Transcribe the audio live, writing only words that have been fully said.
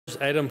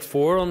Item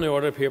 4 on the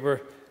order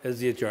paper is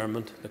the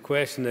adjournment. The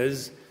question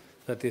is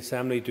that the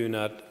Assembly do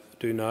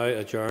now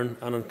adjourn,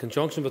 and in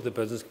conjunction with the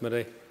Business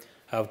Committee,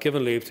 I have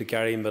given leave to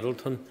Gary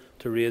Middleton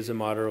to raise a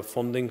matter of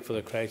funding for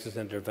the Crisis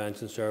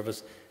Intervention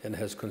Service in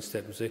his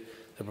constituency.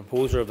 The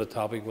proposer of the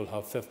topic will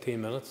have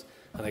 15 minutes,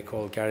 and I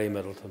call Gary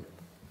Middleton.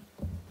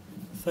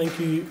 Thank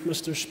you,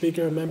 Mr.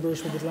 Speaker.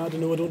 Members will be glad to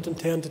know I don't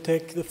intend to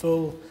take the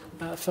full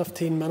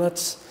 15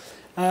 minutes.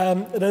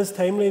 It is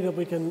timely that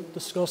we can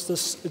discuss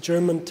this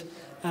adjournment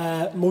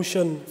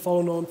motion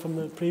following on from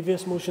the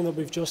previous motion that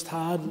we've just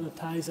had, and it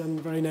ties in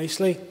very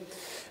nicely.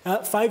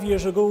 5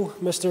 years ago,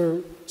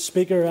 Mr.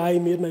 Speaker, I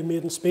made my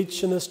maiden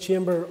speech in this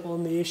chamber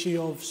on the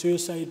issue of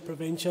suicide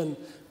prevention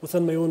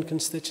within my own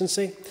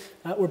constituency.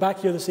 We're back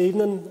here this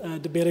evening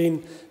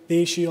debating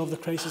the issue of the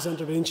Crisis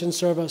Intervention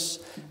Service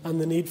and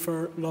the need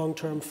for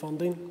long-term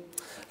funding.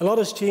 A lot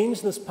has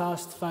changed in this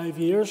past 5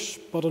 years,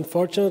 but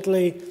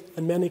unfortunately,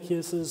 in many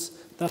cases,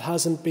 that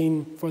hasn't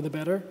been for the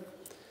better.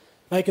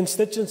 My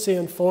constituency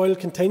in Foyle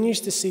continues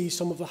to see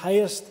some of the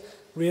highest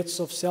rates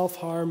of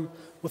self-harm,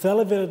 with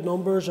elevated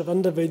numbers of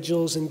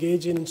individuals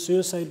engaging in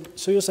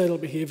suicidal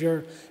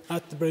behaviour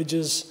at the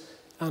bridges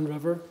and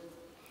river.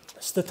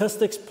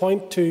 Statistics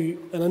point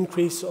to an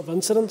increase of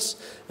incidents.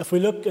 If we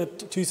look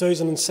at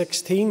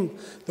 2016,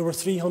 there were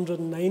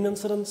 309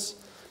 incidents.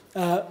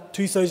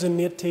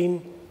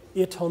 2018,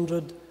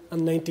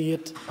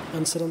 898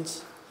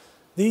 incidents.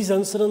 These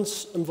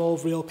incidents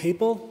involve real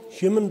people,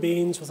 human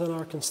beings within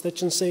our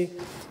constituency.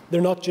 They're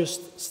not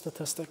just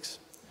statistics.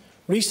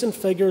 Recent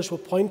figures will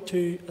point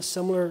to a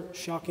similar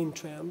shocking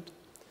trend.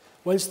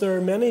 Whilst there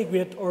are many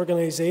great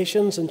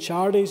organisations and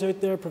charities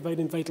out there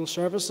providing vital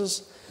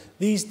services,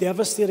 these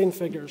devastating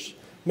figures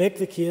make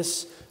the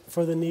case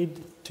for the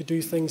need to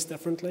do things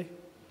differently.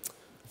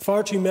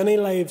 Far too many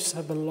lives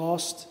have been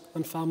lost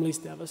and families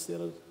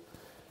devastated.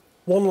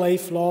 One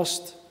life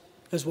lost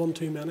is one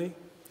too many.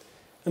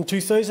 In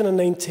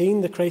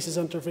 2019, the Crisis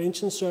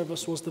Intervention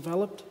Service was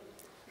developed.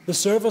 The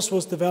service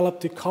was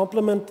developed to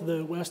complement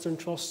the Western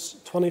Trust's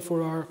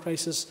 24-hour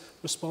crisis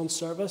response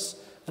service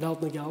at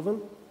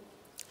Altnagalvin.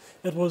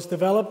 It was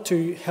developed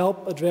to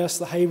help address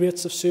the high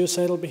rates of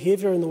suicidal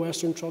behaviour in the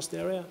Western Trust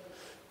area,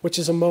 which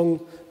is among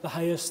the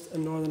highest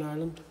in Northern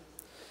Ireland.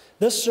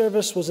 This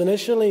service was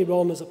initially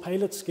run as a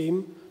pilot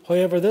scheme.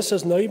 However, this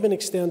has now been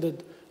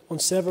extended on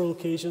several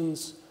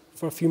occasions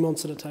for a few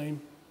months at a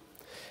time.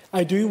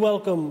 I do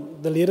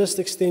welcome the latest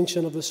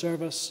extension of the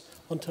service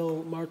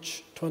until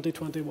March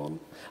 2021,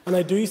 and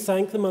I do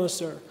thank the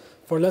Minister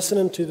for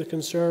listening to the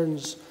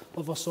concerns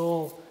of us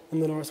all in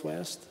the North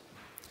West.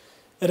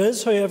 It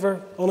is,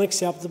 however,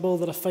 unacceptable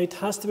that a fight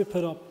has to be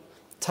put up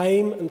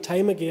time and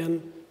time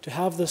again to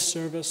have this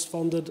service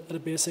funded at a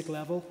basic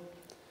level.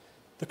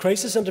 The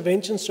Crisis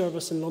Intervention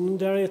Service in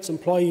Londonderry, its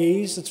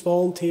employees, its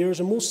volunteers,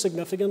 and most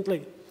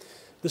significantly,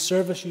 the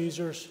service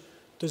users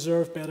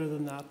deserve better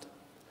than that.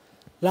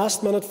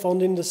 Last-minute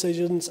funding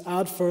decisions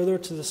add further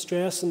to the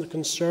stress and the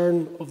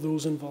concern of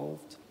those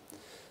involved.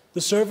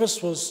 The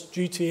service was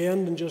due to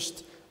end in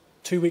just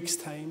 2 weeks'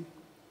 time.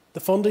 The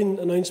funding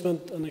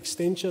announcement and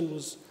extension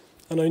was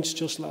announced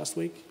just last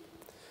week.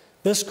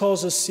 This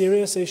causes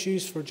serious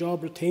issues for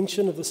job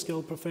retention of the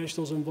skilled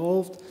professionals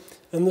involved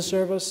in the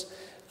service,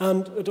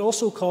 and it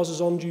also causes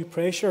undue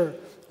pressure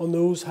on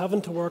those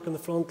having to work in the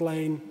front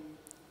line,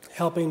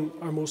 helping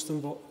our most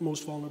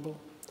vulnerable.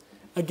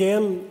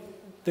 Again,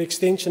 the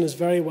extension is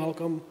very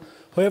welcome.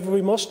 However,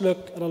 we must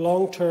look at a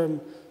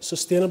long-term,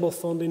 sustainable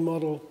funding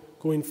model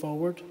going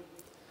forward.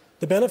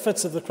 The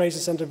benefits of the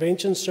Crisis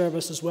Intervention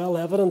Service is well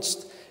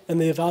evidenced in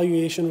the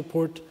evaluation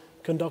report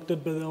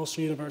conducted by the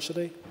Ulster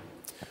University.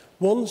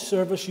 One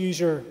service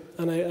user,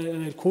 and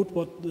I quote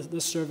what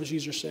this service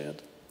user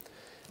said,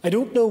 "I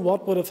don't know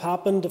what would have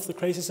happened if the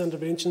Crisis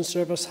Intervention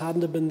Service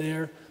hadn't have been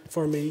there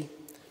for me,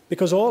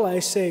 because all I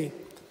say,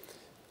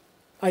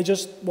 I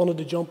just wanted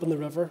to jump in the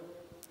river.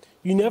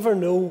 You never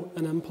know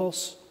an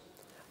impulse.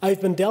 I've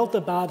been dealt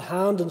a bad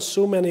hand in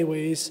so many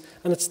ways,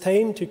 and it's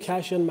time to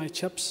cash in my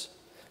chips.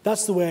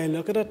 That's the way I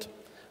look at it,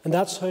 and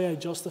that's how I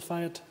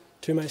justify it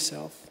to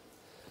myself."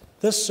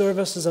 This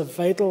service is a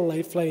vital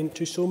lifeline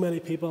to so many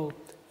people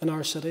in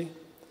our city.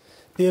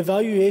 The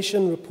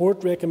evaluation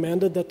report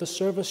recommended that the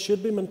service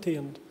should be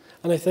maintained,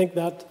 and I think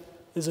that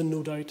is in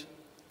no doubt.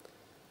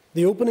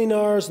 The opening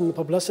hours and the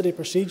publicity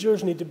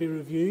procedures need to be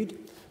reviewed.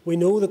 We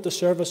know that the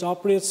service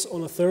operates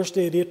on a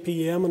Thursday at 8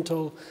 p.m.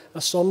 until a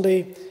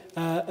Sunday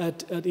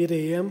at 8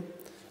 a.m.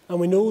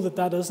 And we know that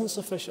that isn't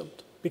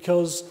sufficient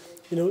because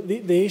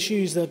the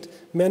issues that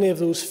many of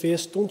those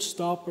face don't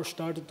stop or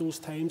start at those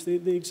times.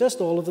 They exist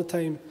all of the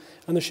time,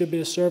 and there should be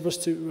a service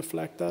to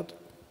reflect that.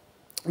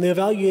 And the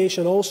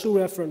evaluation also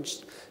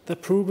referenced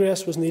that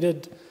progress was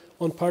needed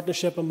on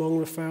partnership among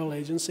referral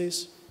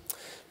agencies.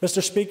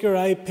 Mr. Speaker,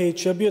 I pay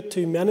tribute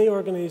to many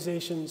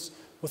organisations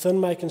within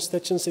my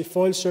constituency,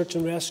 Foyle Search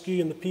and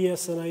Rescue and the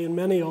PSNI and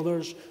many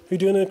others, who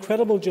do an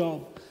incredible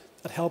job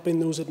at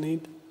helping those in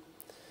need.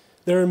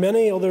 There are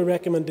many other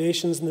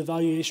recommendations in the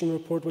evaluation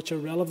report which are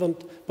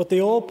relevant, but they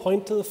all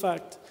point to the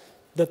fact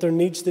that there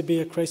needs to be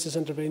a crisis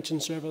intervention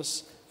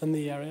service in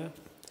the area.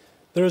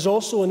 There is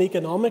also an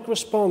economic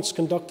response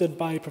conducted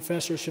by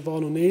Professor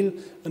Siobhan O'Neill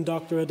and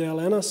Dr. Adele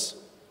Ennis.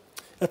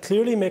 It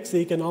clearly makes the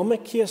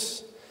economic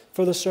case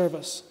for the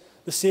service,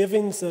 the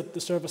savings that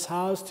the service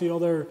has to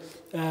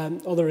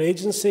other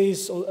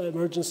agencies,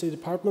 emergency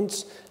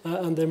departments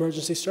and the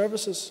emergency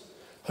services.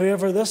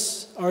 However,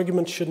 this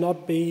argument should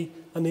not be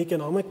an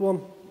economic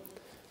one.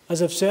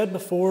 As I've said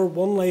before,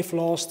 one life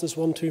lost is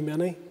one too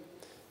many.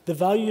 The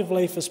value of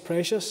life is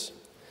precious.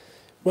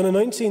 When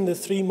announcing the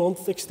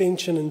 3-month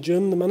extension in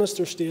June, the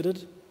Minister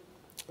stated,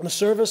 "The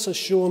service has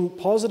shown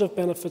positive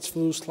benefits for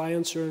those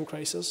clients who are in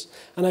crisis,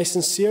 and I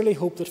sincerely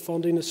hope that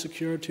funding is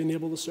secured to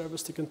enable the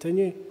service to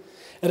continue.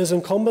 It is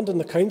incumbent on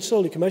the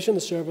Council to commission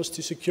the service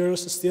to secure a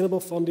sustainable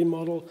funding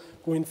model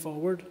going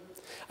forward.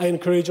 I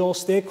encourage all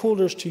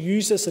stakeholders to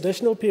use this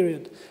additional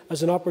period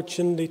as an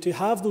opportunity to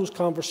have those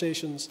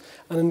conversations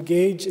and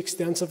engage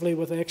extensively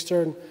with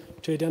Extern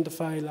to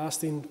identify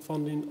lasting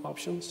funding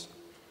options."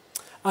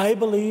 I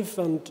believe,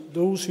 and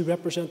those who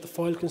represent the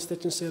Foyle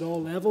constituency at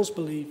all levels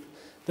believe,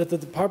 that the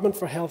Department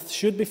for Health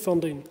should be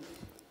funding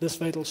this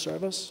vital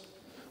service.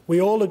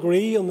 We all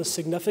agree on the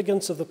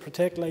significance of the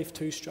Protect Life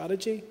 2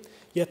 strategy,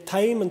 yet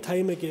time and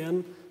time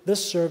again,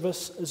 this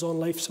service is on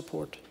life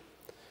support.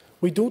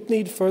 We don't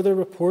need further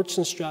reports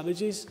and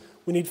strategies.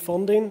 We need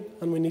funding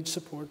and we need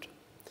support.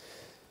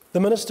 The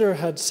Minister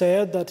had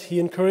said that he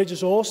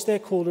encourages all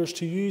stakeholders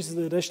to use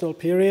the additional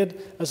period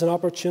as an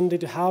opportunity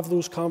to have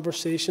those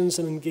conversations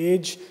and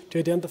engage to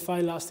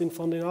identify lasting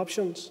funding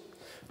options.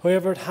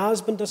 However, it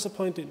has been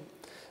disappointing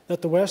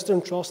that the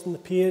Western Trust and the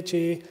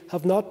PHA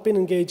have not been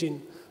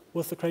engaging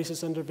with the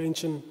Crisis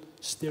Intervention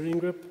Steering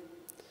Group.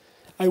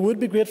 I would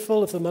be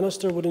grateful if the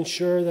Minister would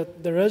ensure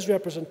that there is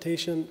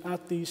representation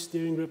at these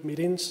steering group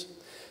meetings.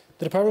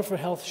 The Department for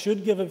Health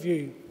should give a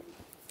view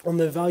on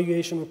the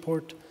evaluation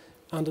report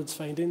and its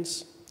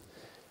findings.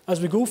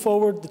 As we go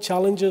forward, the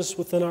challenges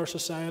within our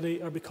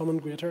society are becoming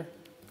greater.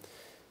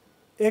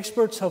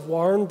 Experts have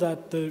warned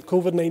that the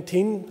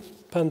COVID-19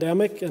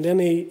 pandemic and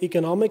any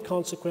economic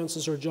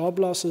consequences or job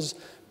losses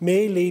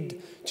may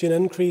lead to an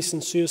increase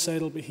in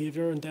suicidal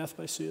behaviour and death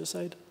by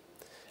suicide.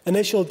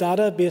 Initial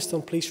data based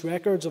on police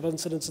records of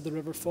incidents at the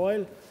River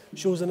Foyle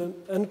shows an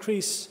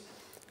increase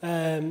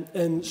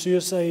in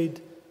suicide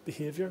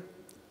behaviour.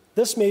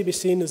 This may be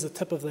seen as the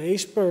tip of the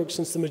iceberg,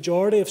 since the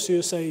majority of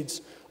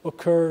suicides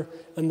occur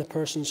in the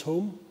person's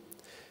home.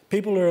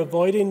 People are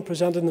avoiding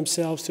presenting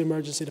themselves to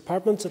emergency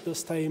departments at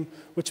this time,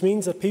 which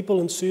means that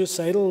people in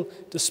suicidal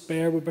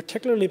despair would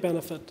particularly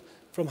benefit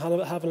from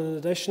having an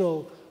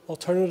additional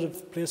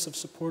alternative place of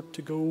support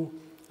to go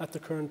at the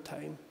current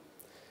time.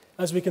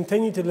 As we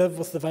continue to live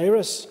with the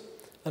virus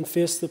and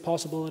face the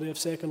possibility of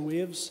second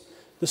waves,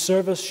 the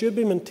service should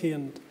be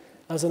maintained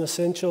as an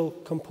essential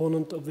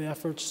component of the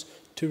efforts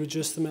to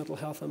reduce the mental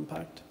health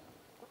impact.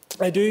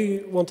 I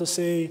do want to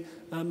say,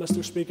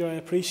 Mr. Speaker, I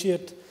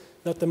appreciate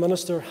that the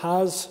Minister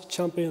has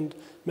championed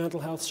mental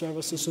health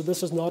services, so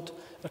this is not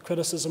a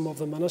criticism of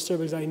the Minister,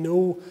 because I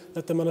know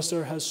that the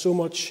Minister has so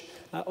much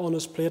on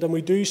his plate, and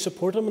we do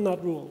support him in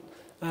that role,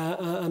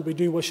 and we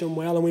do wish him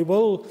well, and we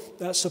will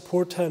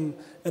support him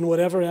in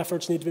whatever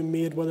efforts need to be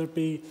made, whether it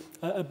be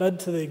a bid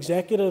to the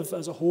Executive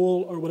as a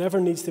whole or whatever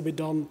needs to be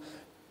done.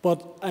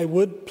 But I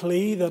would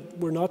plea that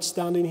we're not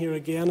standing here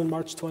again in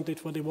March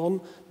 2021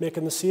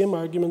 making the same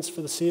arguments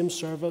for the same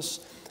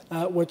service,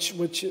 which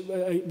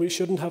we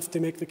shouldn't have to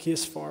make the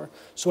case for.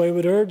 So I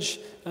would urge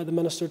the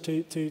Minister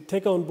to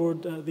take on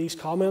board these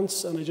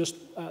comments, and I just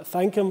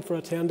thank him for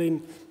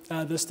attending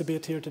this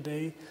debate here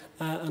today,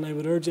 and I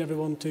would urge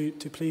everyone to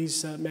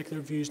please make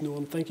their views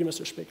known. Thank you,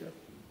 Mr. Speaker.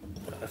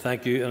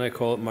 Thank you, and I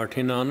call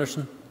Martina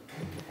Anderson.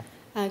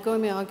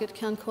 Gormy Agad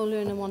Can Kohler,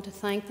 and I want to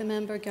thank the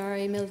member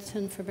Gary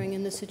Middleton for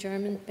bringing this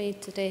adjournment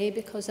debate today,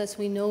 because as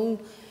we know,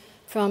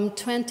 from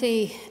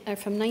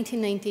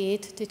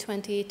 1998 to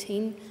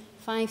 2018,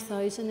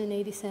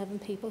 5,087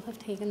 people have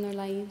taken their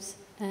lives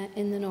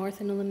in the north.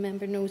 I know the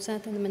member knows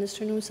that and the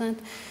Minister knows that.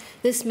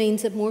 This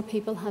means that more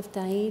people have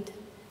died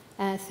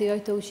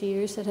throughout those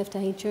years that have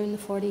died during the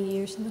 40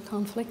 years in the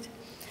conflict.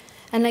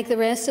 And like the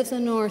rest of the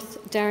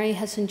north, Derry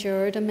has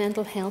endured a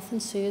mental health and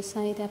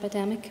suicide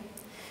epidemic.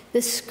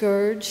 This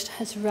scourge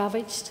has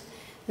ravaged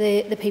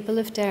the people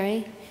of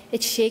Derry.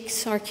 It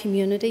shakes our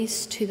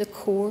communities to the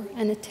core,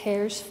 and it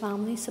tears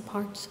families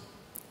apart.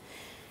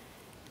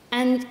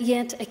 And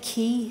yet a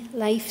key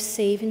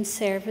life-saving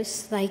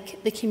service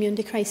like the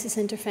Community Crisis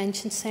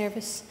Intervention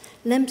Service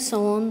limps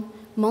on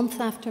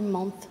month after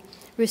month,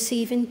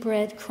 receiving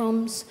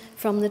breadcrumbs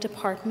from the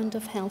Department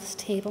of Health's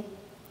table.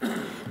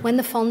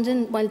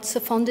 Whilst the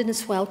funding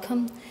is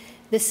welcome,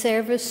 the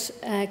service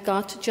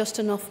got just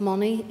enough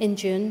money in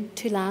June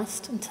to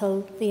last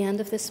until the end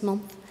of this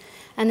month,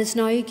 and is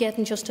now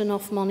getting just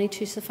enough money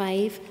to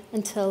survive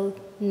until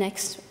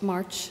next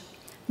March.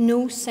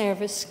 No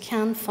service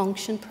can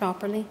function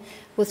properly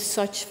with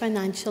such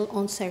financial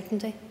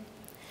uncertainty.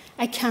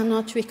 I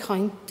cannot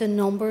recount the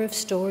number of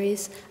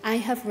stories I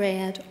have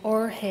read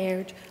or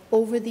heard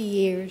over the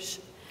years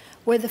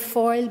where the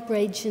Foyle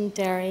Bridge in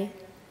Derry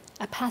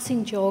a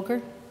passing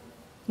jogger,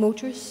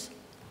 motorist,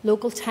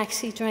 local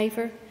taxi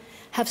driver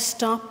have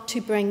stopped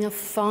to bring a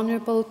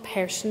vulnerable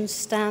person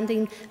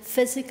standing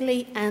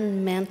physically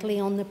and mentally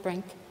on the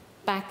brink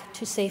back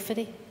to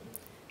safety.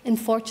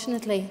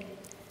 Unfortunately,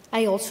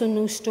 I also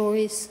know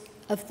stories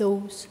of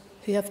those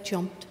who have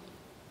jumped,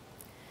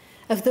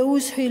 of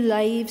those whose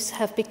lives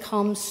have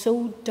become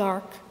so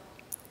dark,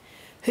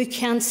 who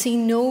can see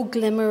no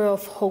glimmer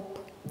of hope,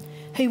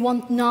 who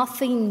want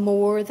nothing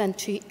more than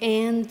to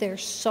end their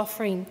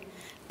suffering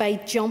by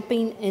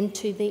jumping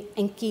into the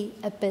inky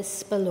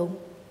abyss below.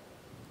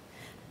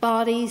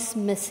 Bodies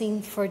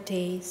missing for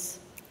days.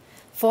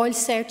 Foyle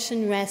Search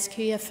and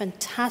Rescue, a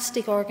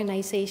fantastic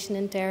organisation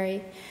in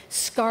Derry,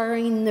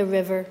 scouring the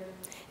river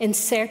in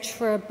search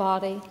for a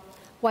body,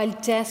 while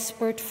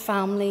desperate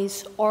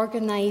families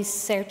organise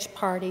search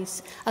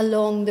parties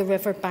along the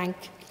river bank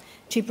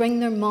to bring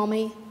their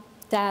mummy,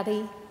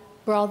 daddy,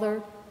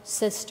 brother,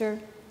 sister,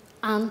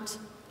 aunt,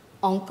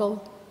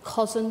 uncle,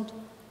 cousin,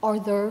 or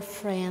their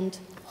friend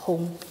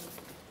home.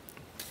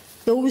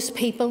 Those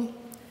people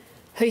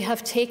who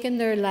have taken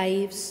their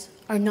lives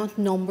are not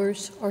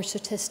numbers or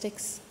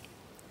statistics.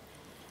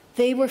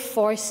 They were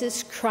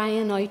voices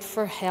crying out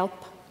for help,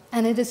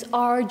 and it is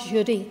our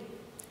duty,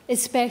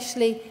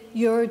 especially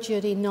your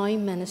duty now,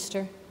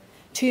 Minister,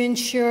 to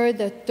ensure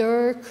that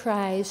their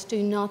cries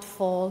do not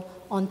fall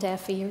on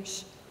deaf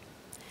ears.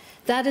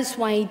 That is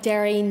why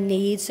Derry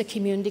needs a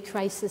community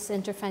crisis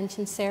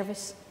intervention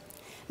service.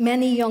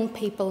 Many young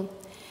people,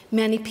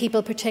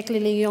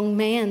 particularly young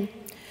men,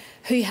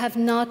 who have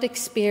not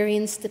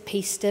experienced the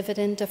peace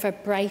dividend of a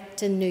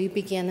bright and new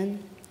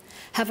beginning,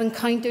 have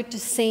encountered the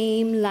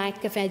same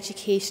lack of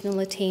educational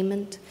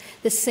attainment,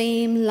 the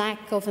same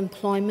lack of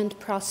employment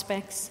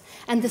prospects,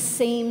 and the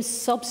same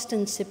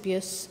substance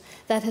abuse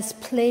that has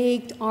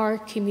plagued our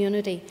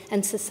community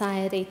and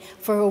society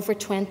for over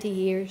 20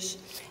 years.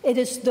 It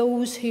is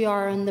those who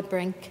are on the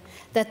brink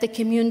that the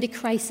Community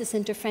Crisis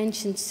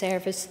Intervention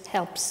Service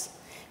helps.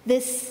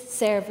 This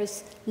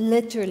service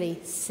literally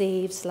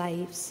saves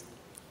lives,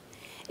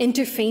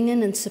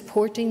 intervening and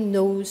supporting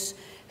those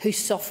who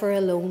suffer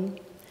alone,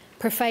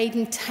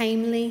 providing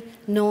timely,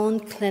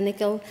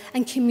 non-clinical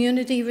and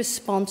community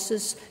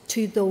responses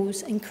to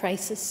those in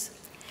crisis,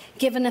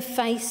 giving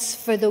advice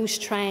for those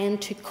trying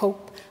to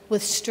cope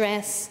with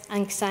stress,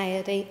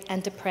 anxiety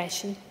and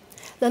depression.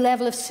 The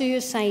level of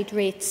suicide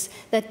rates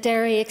that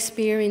Derry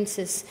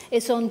experiences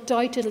is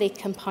undoubtedly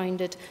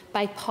compounded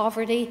by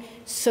poverty,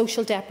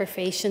 social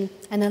deprivation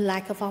and a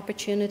lack of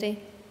opportunity.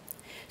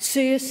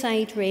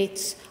 Suicide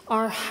rates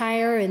are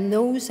higher in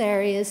those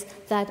areas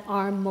that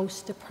are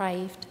most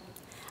deprived.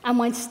 And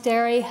whilst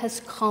Derry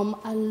has come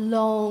a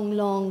long,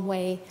 long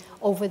way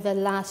over the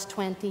last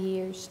 20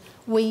 years,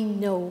 we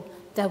know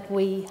that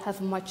we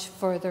have much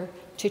further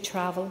to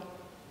travel.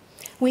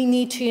 We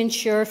need to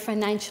ensure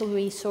financial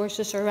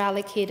resources are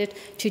allocated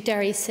to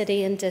Derry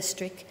City and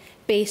District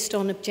based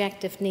on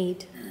objective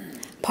need.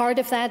 Part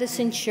of that is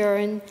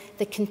ensuring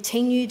the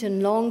continued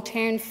and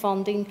long-term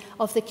funding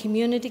of the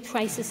Community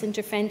Crisis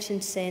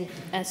Intervention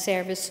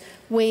Service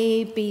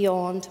way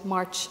beyond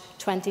March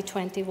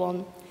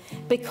 2021,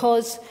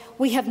 because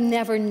we have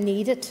never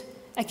needed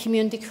a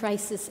Community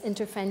Crisis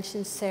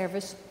Intervention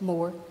Service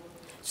more.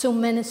 So,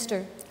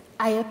 Minister,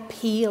 I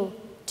appeal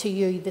to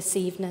you this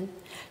evening.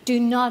 Do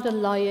not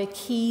allow a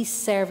key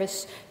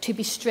service to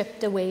be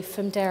stripped away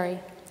from Derry.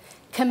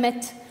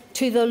 Commit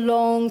to the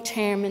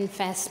long-term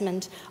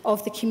investment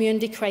of the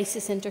Community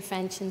Crisis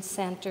Intervention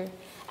Centre.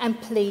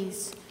 And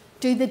please,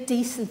 do the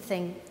decent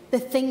thing, the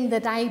thing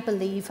that I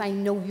believe I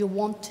know you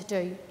want to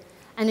do,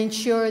 and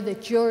ensure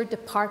that your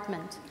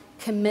department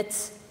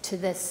commits to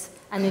this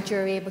and that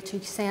you're able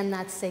to send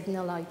that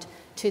signal out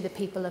to the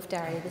people of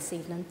Derry this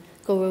evening.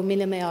 Go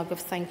Romila Mayagov,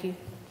 thank you.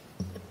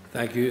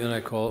 Thank you, and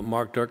I call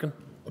Mark Durkin.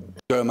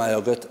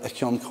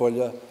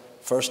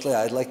 Firstly,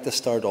 I'd like to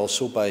start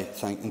also by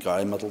thanking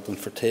Gary Middleton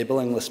for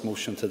tabling this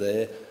motion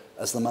today.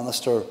 As the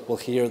Minister will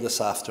hear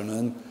this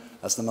afternoon,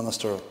 as the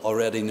Minister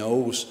already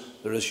knows,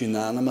 there is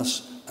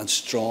unanimous and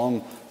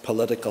strong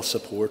political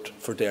support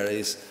for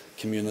Derry's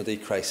Community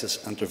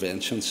Crisis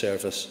Intervention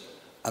Service,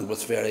 and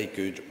with very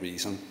good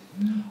reason.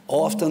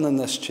 Often in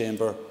this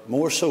chamber,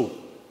 more so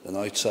than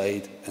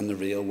outside in the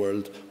real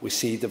world, we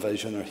see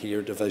division or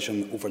hear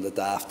division over the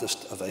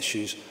daftest of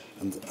issues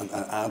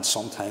and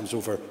sometimes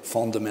over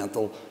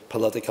fundamental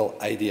political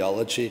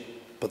ideology.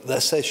 But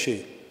this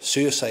issue,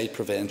 suicide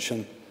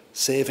prevention,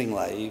 saving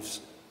lives,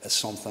 is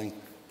something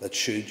that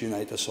should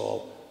unite us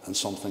all and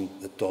something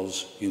that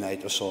does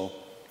unite us all.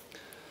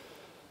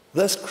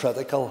 This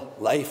critical,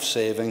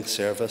 life-saving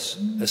service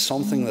is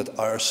something that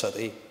our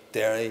city,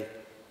 Derry,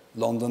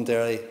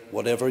 Londonderry,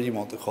 whatever you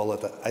want to call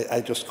it,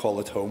 I just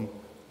call it home,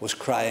 was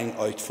crying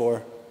out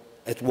for.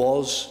 It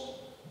was,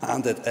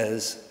 and it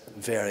is,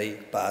 very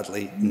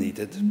badly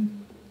needed.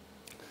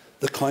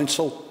 The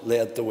Council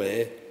led the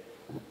way.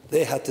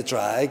 They had to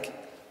drag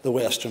the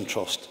Western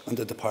Trust and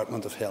the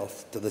Department of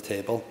Health to the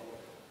table.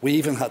 We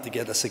even had to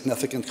get a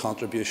significant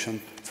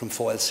contribution from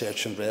Foyle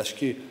Search and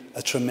Rescue,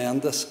 a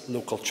tremendous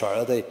local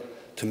charity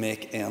to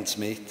make ends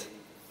meet.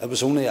 It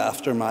was only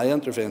after my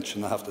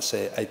intervention, I have to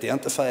say,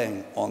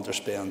 identifying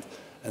underspend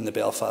in the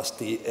Belfast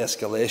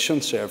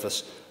de-escalation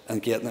service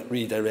and getting it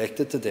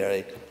redirected to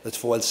Derry, that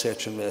Foyle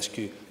Search and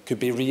Rescue could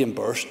be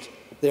reimbursed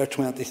their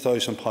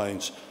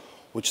 £20,000,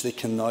 which they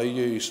can now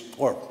use,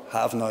 or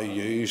have now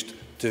used,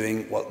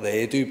 doing what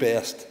they do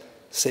best,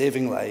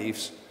 saving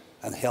lives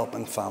and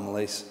helping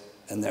families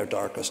in their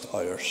darkest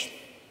hours.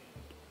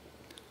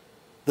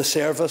 The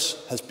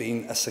service has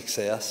been a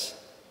success.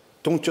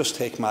 Don't just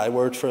take my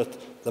word for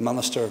it. The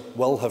Minister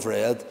will have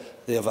read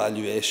the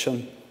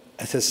evaluation.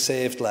 It has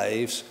saved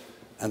lives.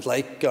 And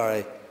like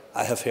Gary,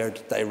 I have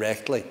heard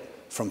directly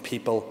from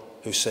people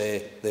who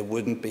say they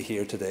wouldn't be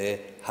here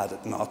today had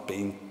it not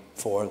been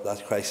for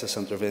that crisis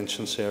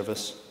intervention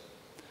service.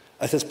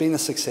 It has been a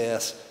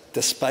success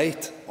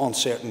despite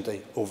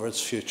uncertainty over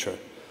its future,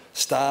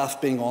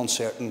 staff being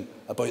uncertain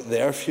about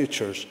their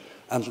futures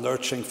and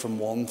lurching from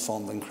one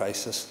funding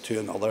crisis to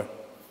another.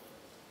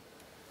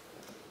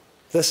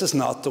 This is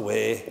not the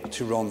way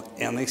to run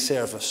any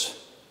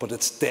service, but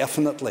it's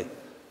definitely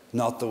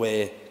not the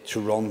way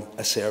to run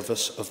a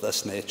service of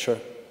this nature.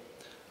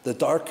 The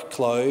dark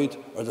cloud,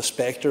 or the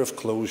spectre of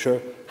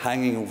closure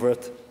hanging over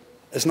it,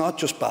 is not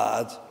just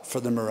bad for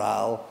the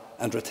morale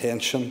and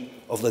retention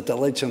of the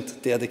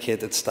diligent,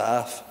 dedicated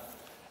staff,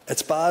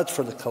 it's bad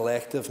for the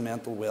collective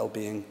mental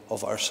well-being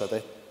of our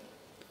city.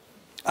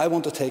 I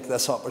want to take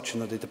this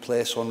opportunity to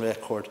place on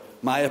record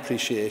my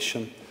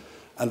appreciation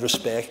and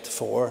respect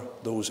for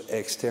those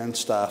extern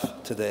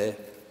staff today.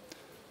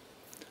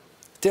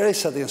 Derry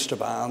City and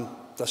Strabane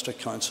District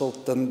Council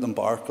didn't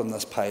embark on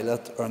this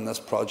pilot or on this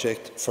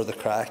project for the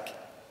crack.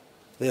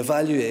 The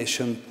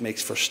evaluation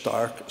makes for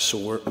stark,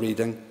 sore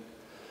reading.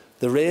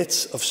 The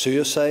rates of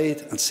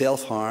suicide and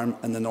self-harm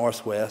in the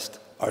North West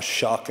are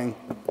shocking.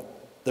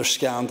 They're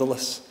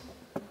scandalous,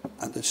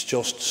 and it's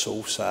just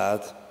so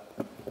sad.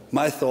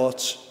 My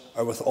thoughts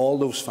are with all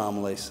those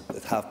families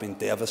that have been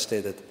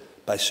devastated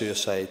by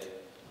suicide,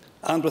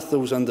 and with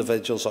those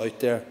individuals out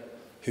there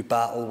who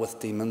battle with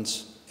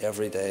demons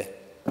every day.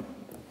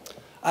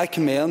 I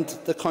commend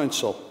the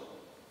Council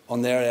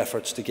on their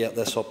efforts to get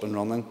this up and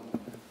running.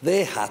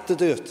 They had to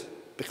do it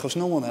because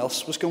no one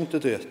else was going to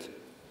do it.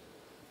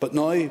 But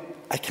now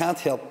I can't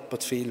help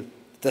but feel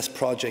this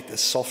project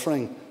is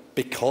suffering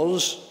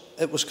because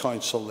it was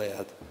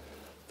Council-led,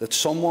 that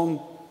someone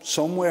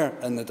somewhere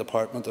in the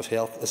Department of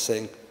Health is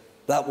saying,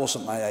 that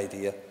wasn't my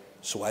idea,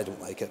 so I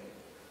don't like it.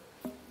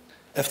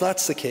 If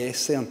that's the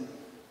case, then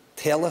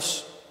tell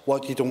us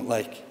what you don't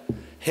like.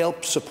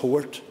 Help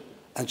support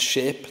and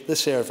shape the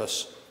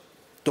service.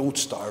 Don't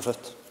starve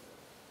it.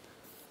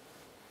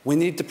 We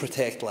need to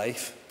protect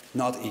life,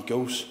 not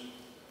egos.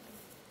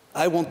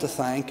 I want to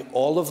thank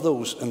all of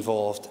those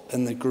involved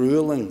in the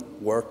gruelling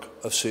work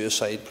of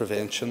suicide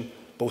prevention,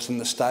 both in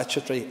the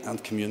statutory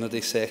and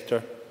community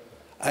sector.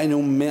 I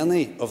know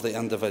many of the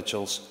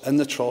individuals in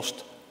the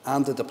Trust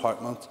and the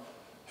Department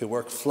who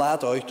work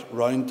flat out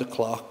round the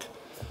clock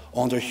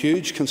under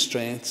huge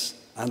constraints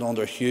and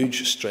under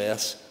huge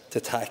stress to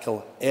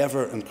tackle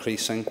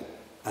ever-increasing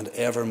and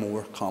ever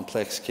more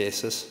complex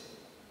cases.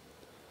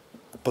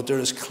 But there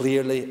is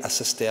clearly a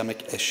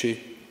systemic issue.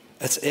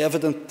 It's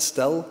evident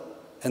still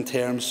in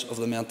terms of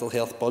the mental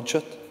health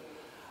budget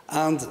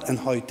and in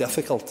how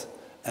difficult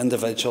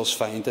individuals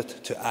find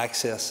it to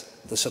access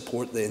the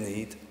support they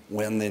need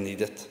when they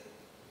need it.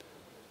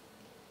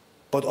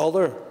 But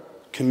other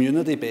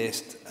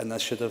community-based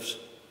initiatives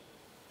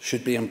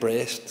should be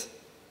embraced,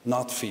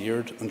 not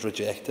feared and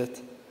rejected.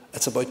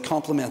 It's about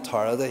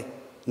complementarity,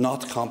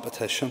 not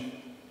competition.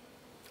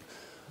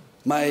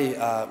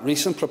 My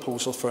recent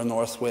proposal for a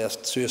North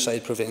West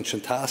Suicide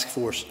Prevention Task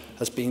Force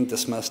has been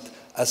dismissed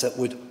as it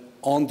would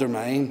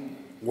undermine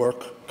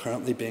work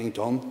currently being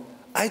done.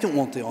 I don't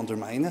want to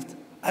undermine it.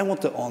 I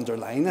want to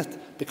underline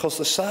it, because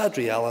the sad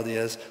reality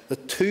is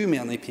that too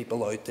many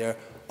people out there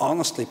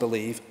honestly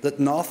believe that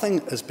nothing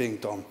is being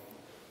done.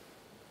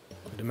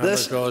 The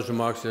member draws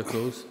remarks to a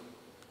close.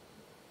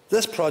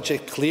 This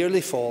project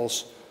clearly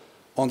falls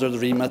under the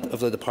remit of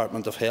the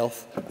Department of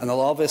Health, and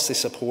will obviously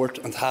support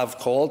and have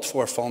called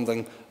for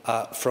funding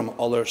from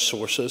other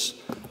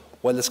sources.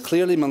 While it's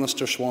clearly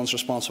Minister Swan's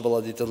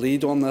responsibility to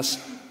lead on this,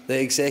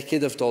 the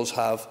Executive does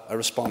have a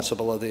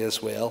responsibility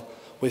as well.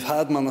 We've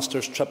had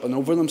ministers tripping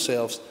over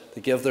themselves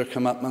to give their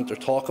commitment or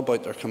talk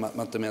about their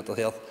commitment to mental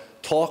health.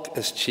 Talk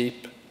is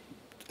cheap.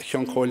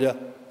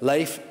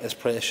 Life is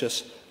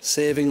precious.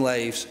 Saving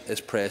lives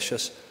is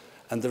precious.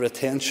 And the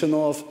retention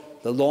of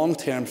the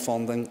long-term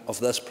funding of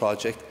this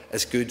project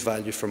is good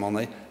value for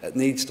money. It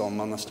needs done,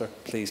 Minister.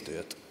 Please do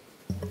it.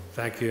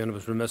 Thank you, and it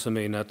was remiss of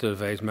me not to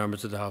advise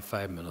members that they have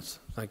 5 minutes.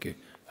 Thank you.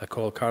 I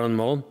call Karen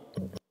Mullen.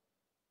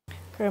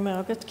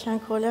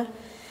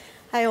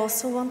 I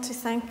also want to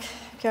thank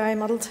Gary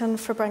Middleton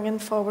for bringing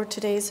forward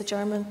today's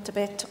adjournment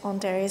debate on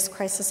Derry's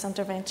Crisis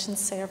Intervention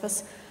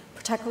Service,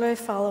 particularly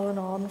following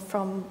on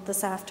from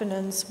this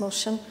afternoon's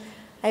motion.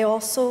 I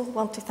also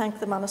want to thank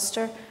the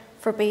Minister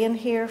for being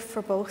here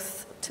for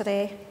both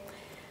today.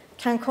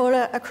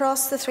 Cancóla,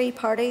 across the three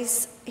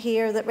parties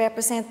here that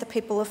represent the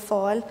people of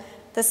Foyle,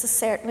 this is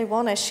certainly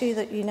one issue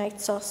that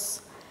unites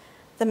us.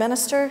 The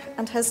Minister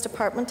and his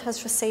department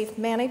has received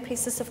many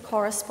pieces of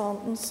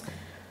correspondence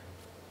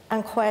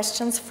and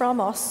questions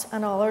from us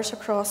and others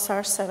across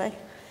our city.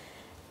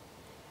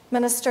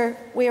 Minister,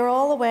 we are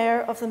all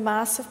aware of the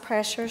massive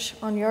pressures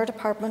on your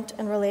department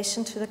in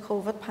relation to the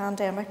COVID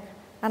pandemic,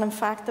 and in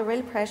fact the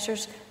real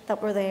pressures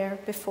that were there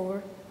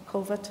before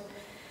COVID.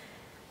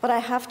 But I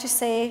have to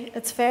say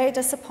it's very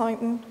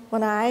disappointing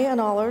when I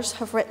and others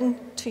have written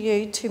to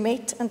you to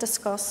meet and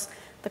discuss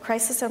the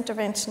crisis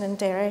intervention in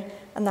Derry,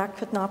 and that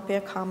could not be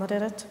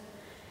accommodated.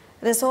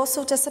 It is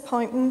also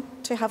disappointing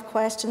to have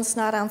questions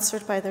not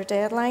answered by their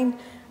deadline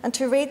and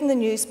to read in the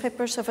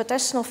newspapers of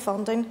additional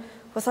funding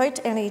without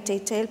any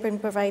detail being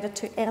provided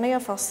to any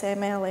of us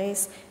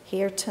MLAs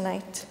here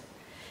tonight.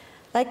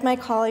 Like my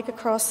colleague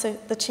across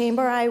the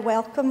chamber, I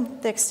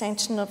welcome the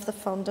extension of the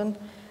funding,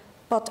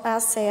 but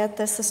as said,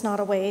 this is not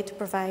a way to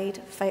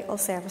provide vital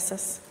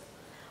services.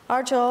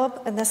 Our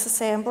job in this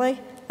Assembly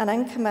and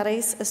in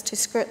committees is to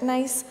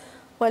scrutinise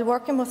while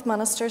working with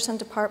ministers and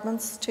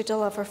departments to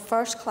deliver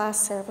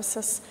first-class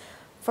services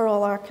for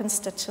all our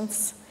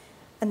constituents.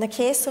 In the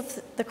case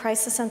of the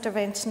crisis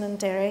intervention in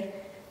Derry,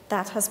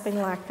 that has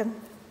been lacking.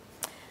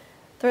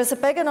 There is a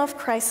big enough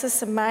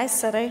crisis in my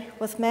city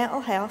with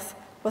mental health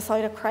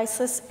without a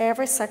crisis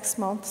every 6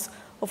 months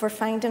over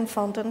finding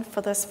funding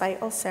for this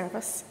vital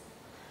service.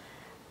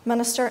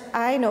 Minister,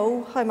 I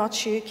know how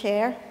much you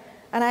care,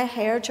 and I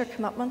heard your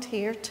commitment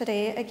here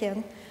today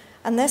again,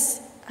 and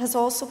this has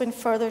also been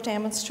further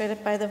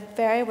demonstrated by the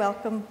very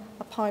welcome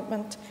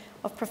appointment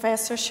of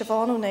Professor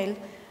Siobhan O'Neill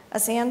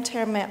as the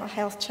interim mental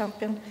health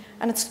champion,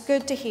 and it's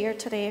good to hear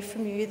today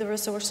from you the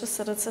resources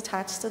that is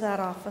attached to that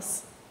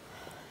office.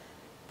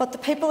 But the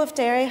people of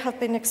Derry have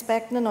been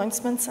expecting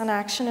announcements and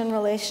action in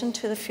relation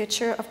to the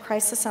future of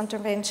crisis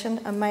intervention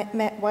and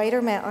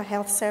wider mental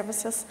health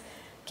services,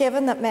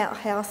 given that mental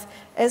health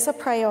is a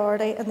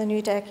priority in the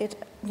new decade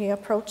new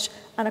approach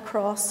and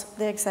across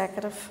the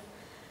executive.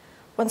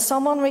 When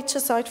someone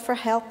reaches out for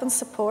help and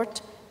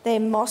support, they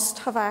must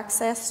have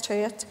access to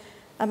it,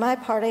 and my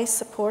party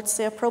supports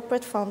the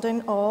appropriate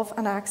funding of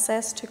and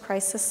access to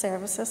crisis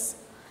services.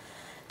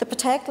 The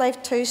Protect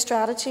Life 2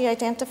 strategy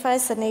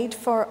identifies the need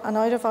for an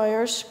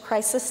out-of-hours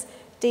crisis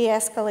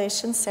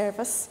de-escalation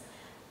service.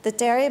 The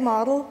Derry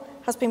model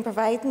has been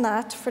providing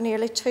that for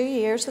nearly 2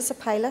 years as a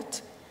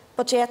pilot,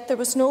 but yet there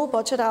was no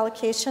budget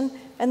allocation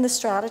in the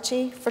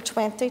strategy for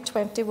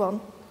 2021.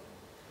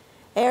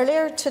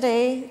 Earlier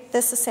today,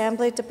 this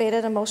Assembly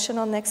debated a motion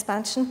on the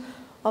expansion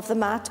of the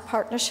MAT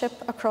partnership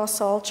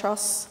across all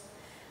trusts.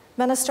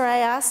 Minister, I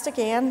asked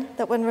again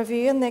that when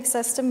reviewing the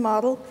existing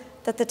model,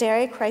 that the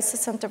Derry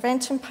Crisis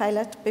Intervention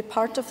Pilot be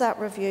part of that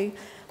review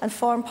and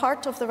form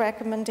part of the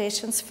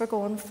recommendations for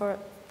going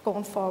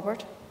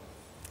forward.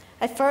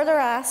 I further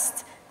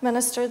asked,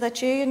 Minister,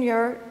 that you and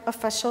your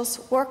officials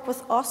work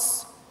with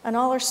us and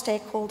all our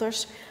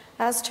stakeholders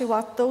as to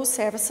what those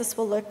services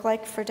will look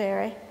like for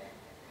Derry.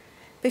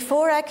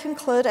 Before I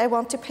conclude, I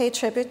want to pay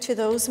tribute to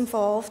those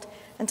involved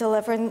in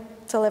delivering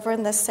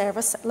this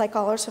service, like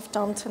others have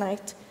done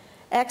tonight.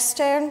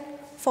 Extern,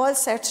 Foyle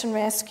Search and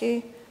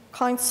Rescue,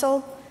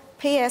 Council,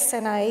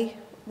 PSNI,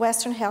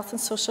 Western Health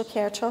and Social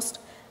Care Trust,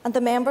 and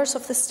the members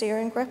of the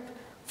steering group,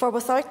 for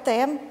without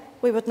them,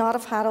 we would not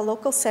have had a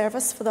local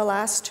service for the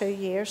last 2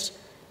 years,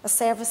 a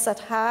service that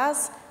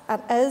has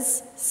and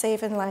is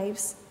saving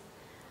lives.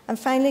 And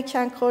finally,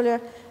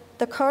 Cancóla,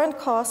 the current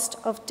cost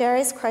of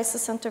Derry's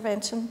crisis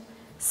intervention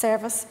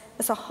service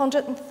is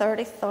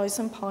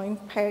 £130,000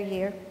 per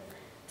year.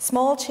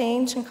 Small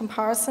change in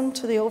comparison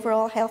to the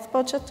overall health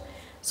budget,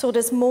 so it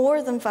is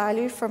more than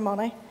value for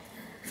money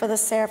for the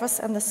service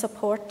and the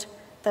support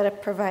that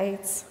it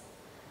provides.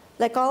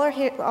 Like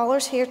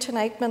others here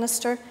tonight,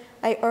 Minister,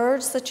 I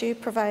urge that you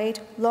provide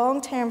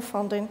long-term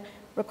funding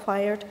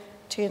required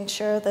to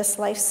ensure this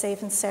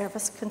life-saving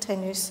service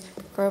continues.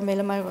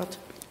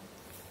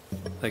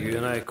 Thank you.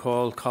 And I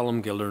call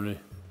Colm Gildernew.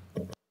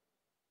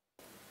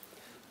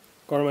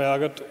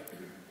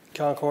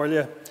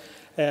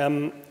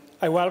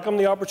 I welcome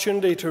the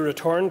opportunity to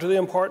return to the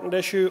important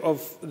issue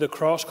of the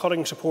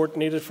cross-cutting support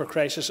needed for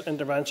crisis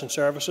intervention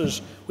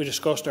services we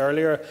discussed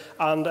earlier,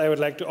 and I would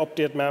like to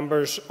update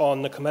members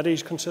on the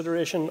committee's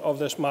consideration of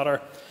this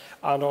matter,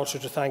 and also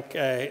to thank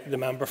the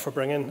member for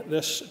bringing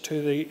this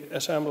to the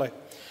Assembly.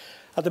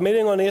 At the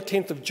meeting on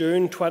 18th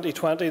June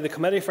 2020, the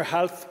Committee for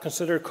Health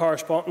considered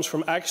correspondence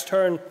from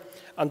Extern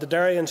and the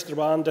Derry and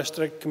Strabane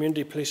District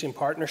Community Policing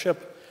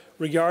Partnership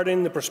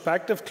regarding the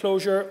prospective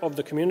closure of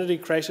the Community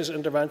Crisis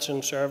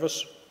Intervention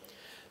Service.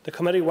 The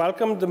Committee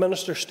welcomed the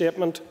Minister's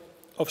statement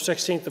of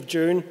 16th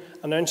June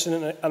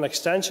announcing an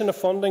extension of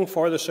funding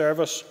for the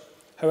service.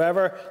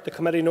 However, the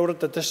Committee noted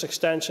that this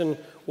extension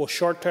was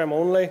short-term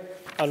only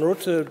and wrote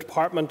to the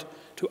Department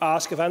to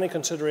ask if any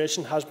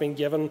consideration has been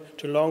given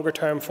to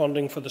longer-term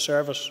funding for the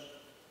service.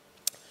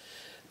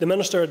 The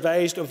Minister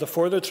advised of the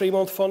further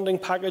 3-month funding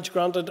package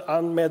granted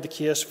and made the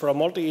case for a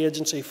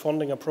multi-agency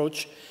funding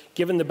approach,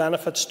 given the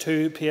benefits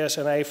to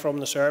PSNI from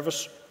the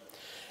service.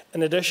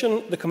 In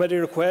addition, the committee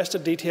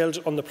requested details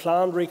on the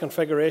planned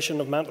reconfiguration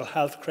of mental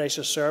health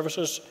crisis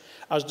services,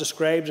 as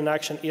described in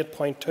Action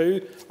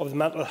 8.2 of the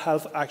Mental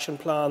Health Action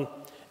Plan,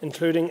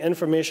 including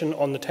information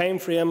on the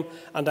timeframe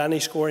and any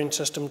scoring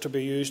system to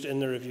be used in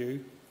the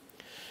review.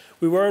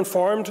 We were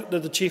informed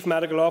that the Chief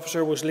Medical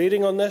Officer was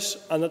leading on this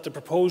and that the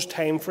proposed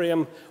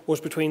timeframe was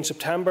between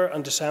September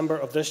and December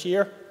of this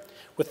year,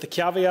 with the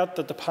caveat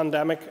that the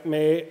pandemic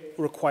may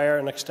require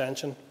an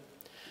extension.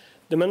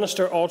 The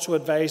Minister also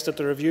advised that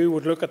the review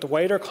would look at the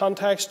wider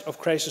context of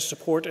crisis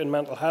support in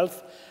mental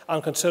health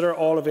and consider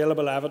all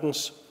available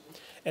evidence,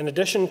 in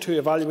addition to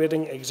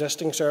evaluating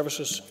existing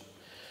services.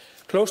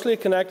 Closely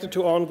connected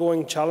to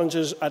ongoing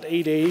challenges at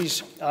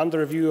EDs and the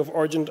review of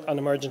urgent and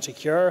emergency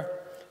care,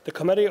 the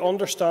committee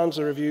understands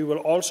the review will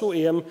also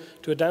aim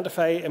to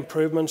identify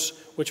improvements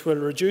which will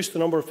reduce the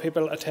number of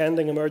people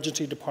attending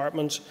emergency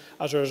departments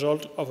as a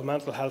result of a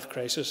mental health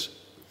crisis.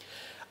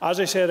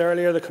 As I said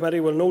earlier, the committee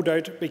will no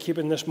doubt be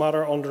keeping this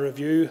matter under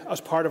review as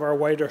part of our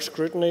wider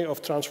scrutiny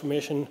of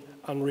transformation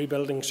and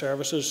rebuilding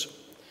services.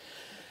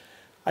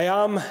 I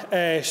am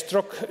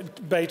struck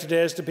by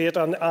today's debate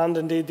and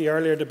indeed the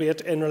earlier debate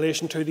in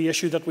relation to the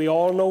issue that we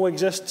all know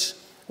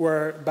exists,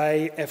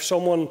 whereby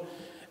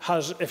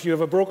if you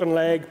have a broken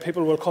leg,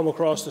 people will come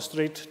across the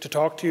street to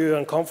talk to you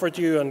and comfort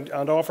you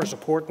and offer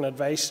support and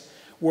advice,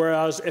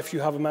 whereas if you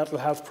have a mental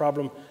health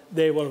problem,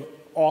 they will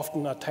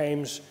often at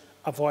times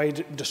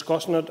avoid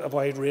discussing it,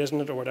 avoid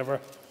raising it or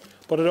whatever.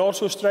 But it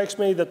also strikes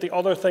me that the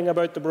other thing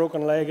about the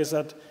broken leg is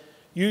that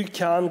you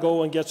can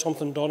go and get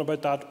something done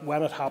about that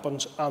when it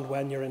happens and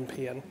when you're in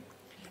pain.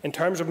 In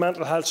terms of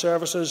mental health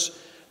services,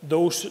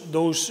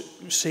 those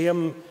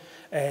same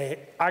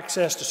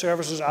access to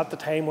services at the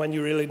time when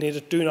you really need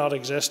it do not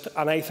exist,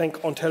 and I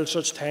think until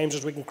such times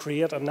as we can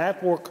create a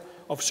network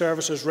of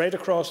services right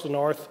across the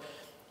north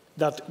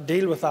that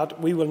deal with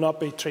that, we will not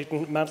be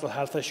treating mental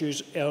health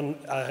issues in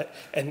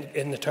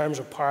the terms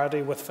of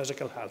parity with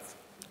physical health.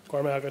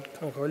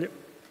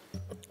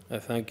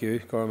 Thank you,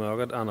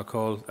 Cormac, and I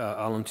call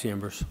Alan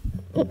Chambers.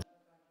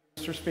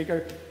 Mr.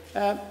 Speaker,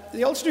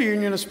 the Ulster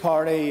Unionist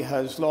Party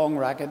has long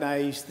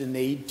recognised the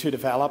need to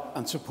develop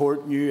and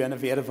support new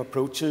innovative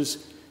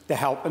approaches to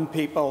helping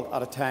people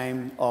at a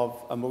time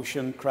of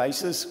emotion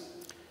crisis.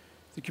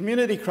 The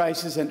Community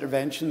Crisis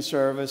Intervention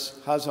Service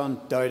has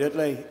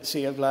undoubtedly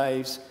saved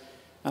lives,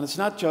 and it's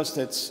not just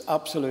its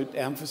absolute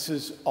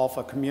emphasis of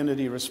a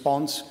community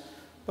response,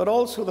 but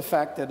also the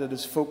fact that it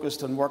is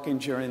focused on working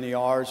during the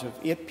hours of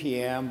 8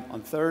 p.m.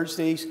 on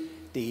Thursdays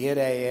to 8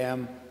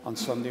 a.m. on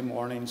Sunday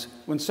mornings,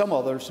 when some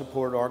other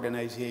support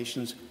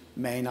organisations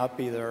may not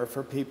be there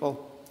for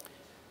people.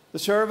 The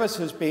service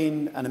has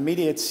been an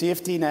immediate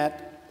safety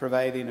net,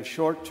 providing a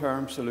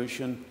short-term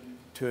solution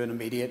to an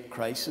immediate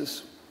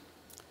crisis.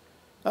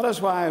 That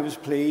is why I was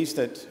pleased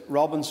that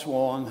Robin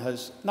Swan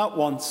has not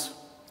once,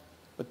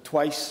 but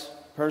twice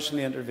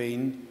personally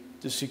intervened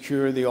to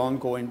secure the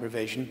ongoing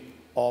provision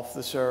of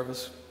the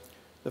service.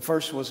 The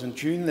first was in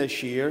June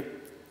this year,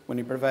 when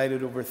he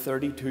provided over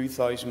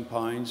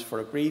 £32,000 for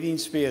a breathing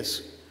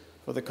space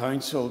for the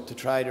Council to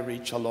try to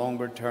reach a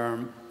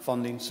longer-term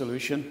funding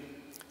solution.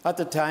 At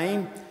the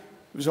time,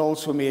 it was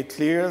also made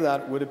clear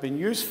that it would have been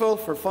useful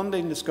for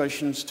funding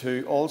discussions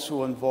to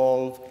also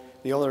involve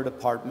the other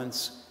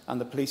departments and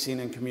the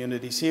Policing and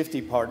Community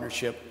Safety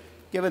Partnership,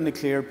 given the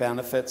clear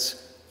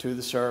benefits to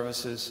the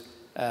services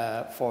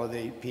for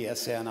the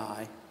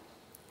PSNI.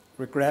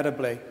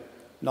 Regrettably,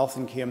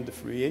 nothing came to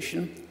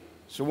fruition.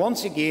 So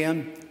once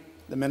again,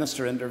 the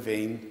Minister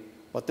intervened,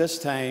 but this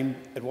time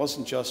it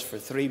wasn't just for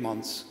 3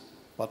 months,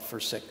 but for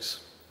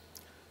 6.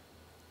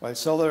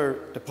 Whilst other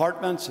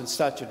departments and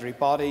statutory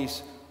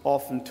bodies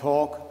often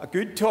talk a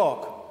good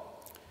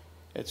talk,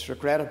 it's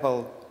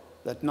regrettable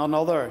that none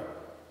other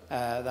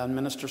than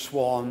Minister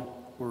Swan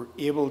were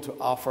able to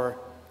offer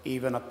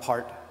even a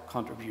part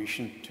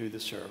contribution to the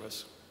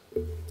service.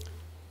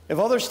 If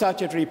other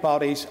statutory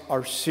bodies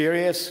are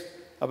serious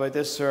about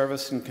this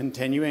service and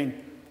continuing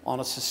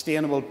on a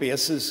sustainable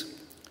basis,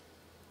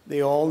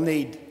 they all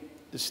need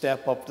to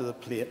step up to the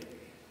plate.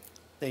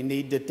 They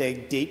need to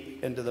dig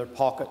deep into their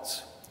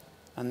pockets,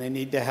 and they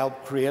need to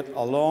help create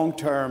a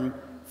long-term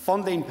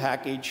funding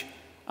package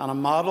and a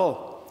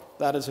model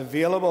that is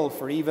available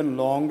for even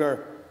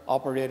longer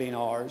operating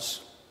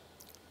hours.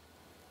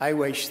 I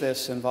wish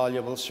this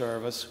invaluable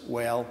service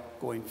well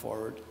going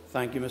forward.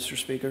 Thank you, Mr.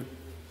 Speaker.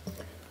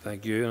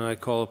 Thank you, and I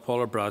call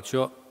Paula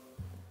Bradshaw.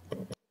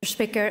 Mr.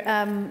 Speaker,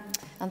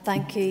 and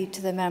thank you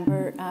to the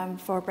member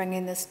for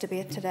bringing this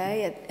debate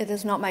today. It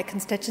is not my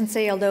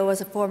constituency, although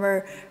as a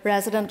former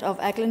resident of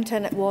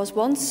Eglinton it was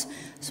once,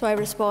 so I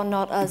respond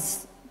not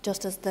as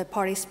just as the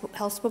party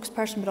health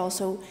spokesperson, but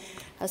also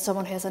as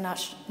someone who has a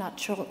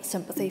natural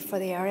sympathy for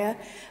the area.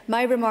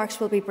 My remarks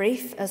will be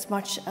brief, as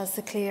much as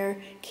the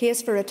clear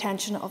case for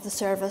retention of the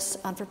service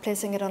and for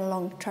placing it on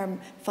long-term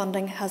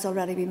funding has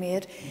already been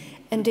made.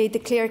 Indeed, the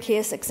clear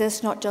case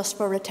exists not just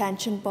for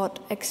retention but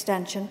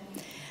extension.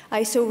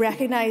 I so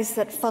recognise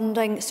that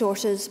funding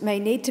sources may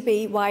need to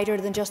be wider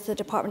than just the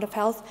Department of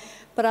Health,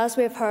 but as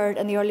we have heard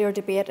in the earlier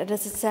debate, it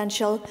is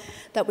essential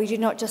that we do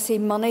not just see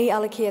money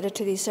allocated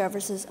to these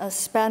services as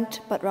spent,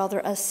 but rather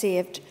as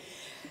saved.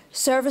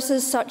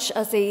 Services such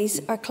as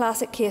these are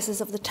classic cases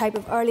of the type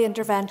of early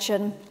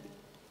intervention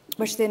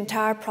which the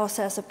entire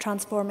process of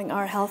transforming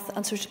our health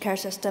and social care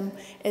system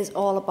is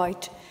all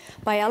about.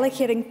 By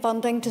allocating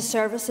funding to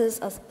services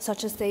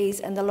such as these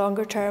in the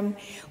longer term,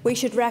 we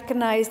should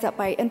recognise that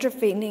by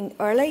intervening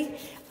early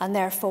and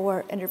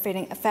therefore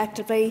intervening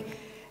effectively,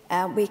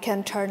 we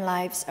can turn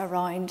lives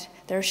around.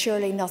 There is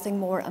surely nothing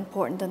more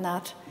important than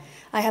that.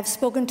 I have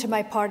spoken to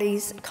my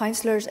party's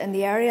councillors in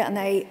the area, and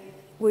I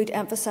would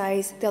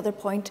emphasise the other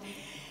point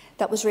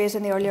that was raised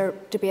in the earlier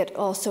debate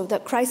also,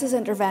 that crisis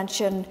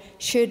intervention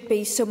should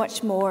be so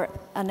much more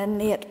an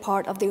innate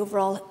part of the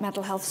overall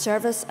mental health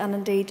service and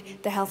indeed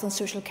the health and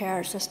social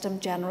care system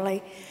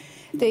generally.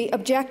 The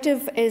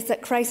objective is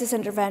that crisis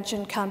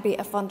intervention can be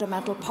a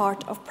fundamental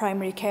part of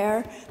primary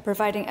care,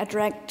 providing a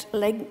direct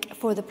link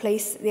for the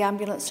police, the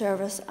ambulance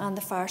service and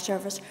the fire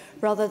service,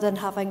 rather than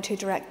having to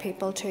direct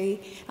people to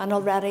an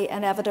already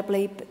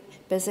inevitably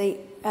busy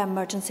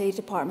emergency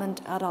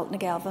department at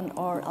Altnagelvin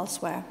or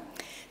elsewhere.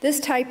 This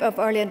type of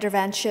early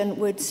intervention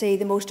would see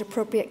the most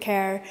appropriate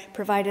care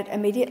provided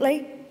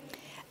immediately,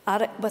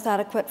 with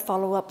adequate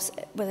follow-ups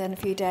within a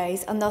few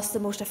days, and thus the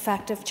most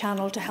effective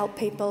channel to help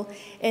people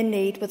in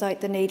need without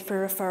the need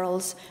for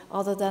referrals,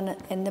 other than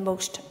in the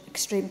most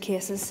extreme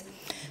cases.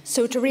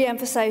 So, to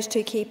re-emphasise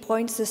two key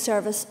points, the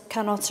service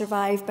cannot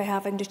survive by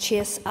having to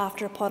chase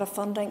after a pot of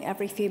funding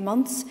every few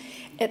months.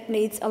 It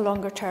needs a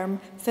longer-term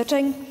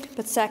footing.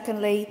 But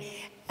secondly,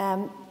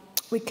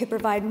 we could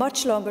provide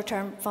much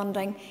longer-term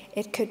funding.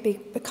 It could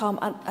become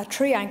a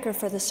true anchor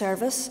for the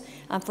service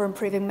and for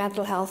improving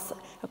mental health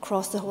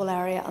across the whole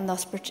area, and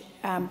thus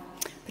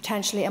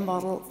potentially a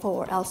model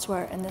for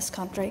elsewhere in this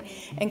country.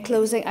 In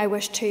closing, I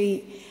wish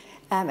to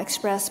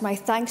express my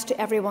thanks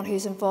to everyone who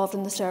is involved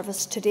in the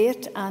service to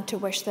date and to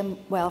wish them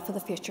well for the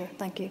future.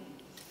 Thank you.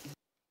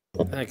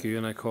 Thank you,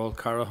 and I call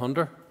Cara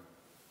Hunter.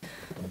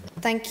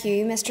 Thank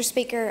you, Mr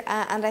Speaker,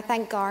 and I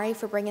thank Gary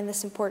for bringing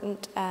this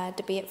important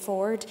debate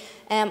forward.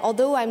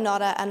 Although I'm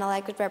not an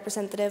elected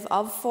representative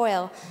of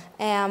Foyle,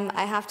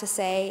 I have to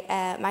say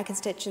my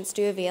constituents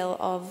do avail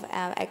of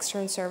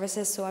external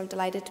services, so I'm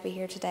delighted to be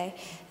here today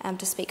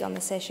to speak on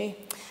this issue.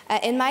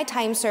 In my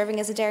time serving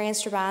as a Derry and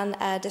Strabane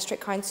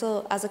District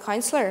Council as a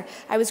councillor,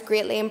 I was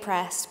greatly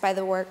impressed by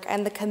the work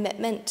and the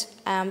commitment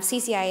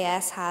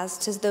CCIS has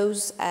to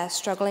those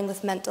struggling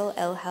with mental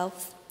ill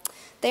health.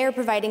 They are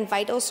providing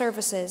vital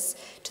services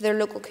to their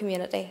local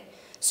community,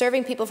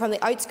 serving people from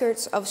the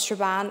outskirts of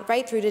Strabane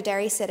right through to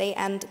Derry City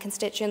and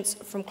constituents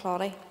from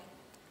Claudy.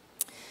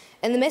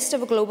 In the midst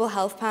of a global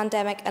health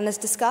pandemic, and as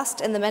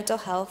discussed in the mental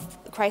health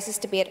crisis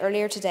debate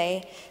earlier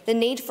today, the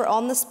need for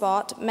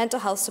on-the-spot mental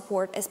health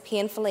support is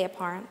painfully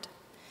apparent.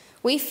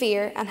 We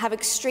fear and have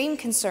extreme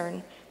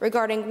concern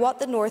regarding what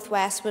the North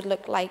West would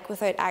look like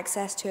without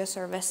access to a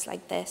service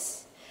like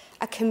this,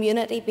 a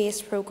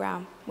community-based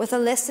programme with a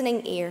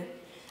listening ear,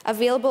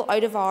 available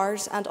out of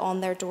hours and on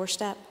their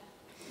doorstep.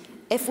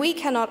 If we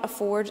cannot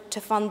afford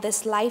to fund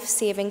this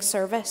life-saving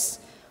service,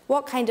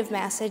 what kind of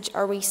message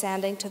are we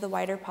sending to the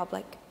wider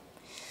public?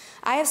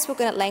 I have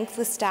spoken at length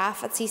with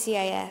staff at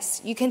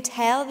CCIS. You can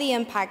tell the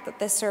impact that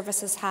this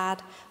service has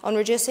had on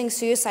reducing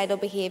suicidal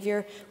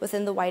behaviour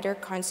within the wider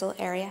council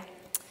area.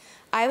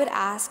 I would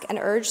ask and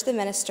urge the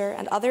Minister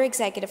and other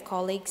executive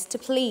colleagues to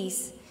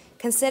please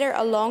consider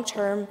a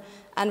long-term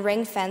and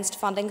ring-fenced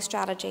funding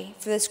strategy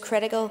for this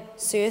critical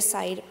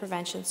suicide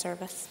prevention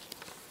service.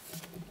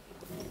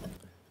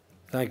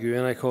 Thank you,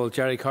 and I call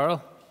Jerry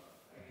Carroll.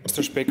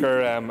 Mr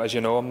Speaker, as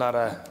you know, I'm not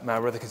a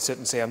member of the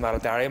constituency, I'm not a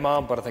Derry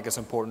man, but I think it's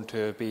important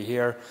to be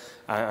here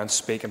and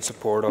speak in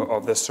support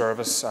of this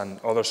service and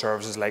other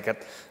services like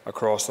it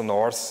across the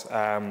north.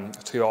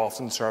 Too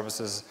often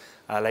services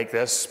like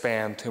this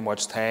spend too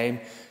much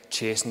time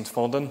chasing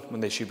funding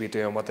when they should be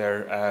doing what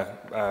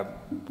they're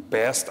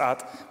best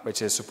at,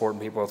 which is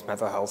supporting people with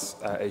mental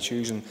health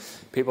issues. And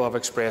people have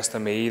expressed to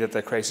me that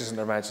the crisis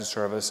intervention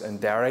service in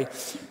Derry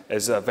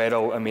is a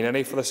vital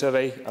amenity for the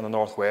city and the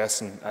North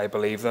West, and I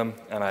believe them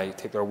and I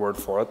take their word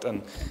for it.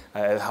 And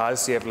it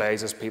has saved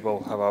lives, as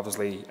people have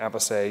obviously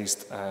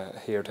emphasised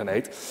here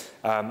tonight.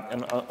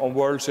 And on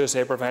World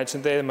Suicide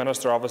Prevention Day, the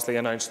Minister obviously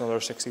announced another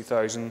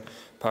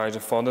 £60,000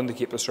 of funding to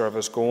keep the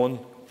service going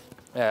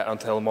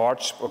until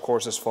March. Of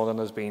course, this funding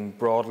has been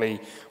broadly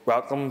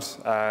welcomed.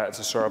 It's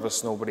a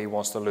service nobody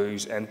wants to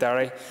lose in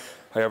Derry.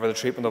 However, the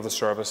treatment of the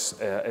service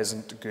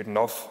isn't good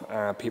enough.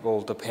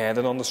 People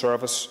dependent on the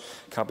service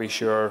can't be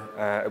sure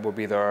it will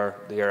be there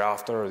the year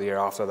after or the year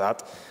after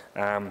that.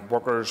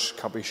 Workers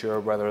can't be sure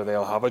whether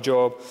they'll have a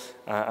job,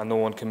 and no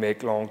one can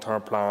make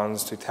long-term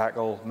plans to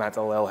tackle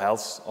mental ill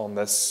health on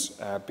this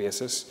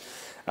basis.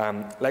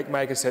 Like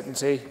my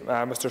constituency,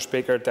 Mr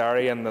Speaker,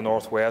 Derry in the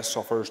North West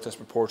suffers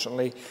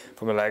disproportionately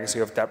from a legacy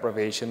of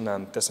deprivation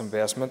and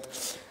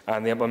disinvestment,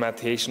 and the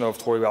implementation of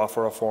Tory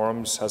welfare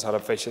reforms has had a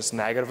vicious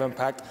negative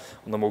impact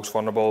on the most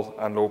vulnerable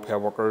and low-paid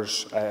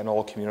workers in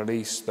all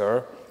communities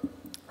there.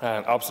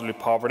 Absolute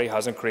poverty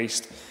has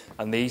increased,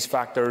 and these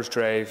factors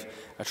drive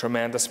a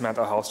tremendous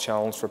mental health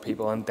challenge for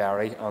people in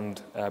Derry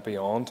and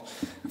beyond.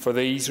 For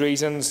these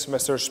reasons,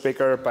 Mr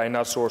Speaker, by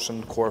not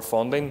sourcing core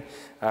funding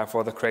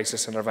for the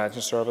Crisis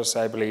Intervention Service,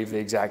 I believe the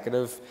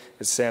Executive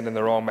is sending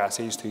the wrong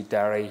message to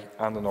Derry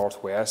and the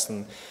North West.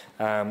 And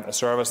a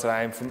service that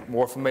I am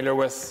more familiar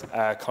with,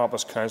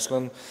 Campus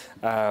Counselling,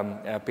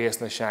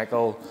 based in the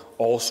Shankill,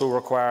 also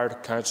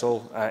required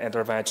council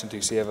intervention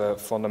to save a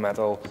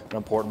fundamental and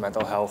important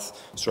mental health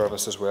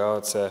service as well.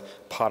 It's a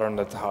pattern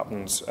that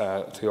happens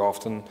too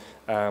often,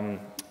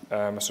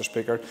 Mr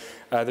Speaker.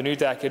 The New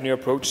Decade, New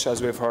Approach,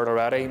 as we've heard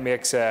already,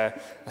 makes a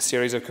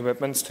series of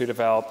commitments to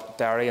develop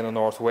Derry in the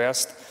North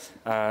West.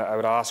 I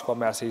would ask what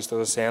message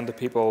does it send to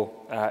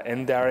people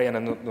in Derry and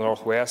in the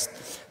North West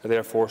that they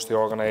are forced to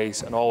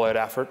organise an all-out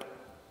effort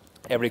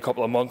every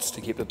couple of months to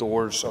keep the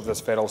doors of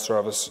this vital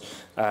service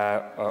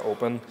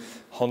open.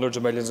 Hundreds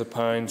of millions of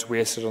pounds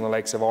wasted on the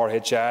likes of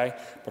RHI,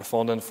 but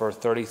funding for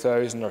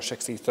 30,000 or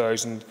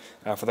 60,000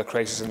 for the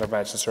Crisis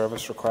Intervention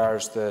Service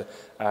requires the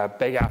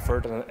big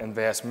effort and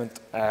investment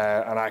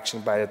and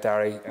action by the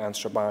Derry and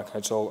Strabane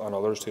Council and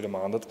others to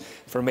demand it.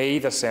 For me,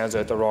 this sends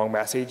out the wrong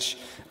message,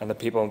 and the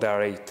people in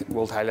Derry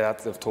will tell you that.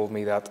 They've told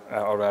me that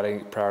already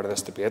prior to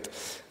this debate.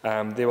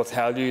 They will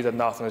tell you that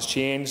nothing has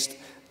changed.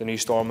 The new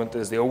Stormont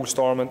is the old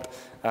Stormont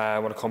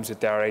when it comes to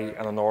Derry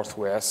and the North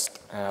West.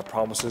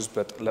 Promises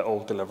but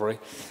little delivery.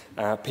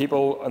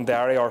 People in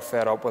Derry are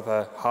fed up with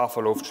a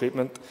half-a-loaf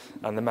treatment,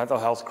 and the mental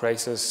health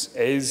crisis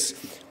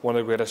is one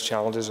of the greatest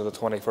challenges of the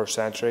 21st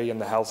century,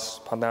 and the health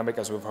pandemic,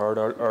 as we've heard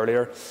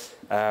earlier,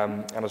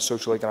 and its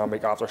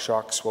socio-economic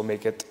aftershocks will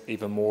make it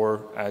even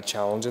more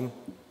challenging.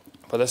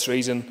 For this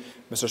reason,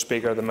 Mr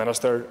Speaker, the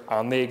Minister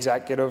and the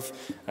Executive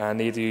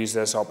need to use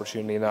this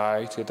opportunity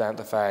now to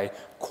identify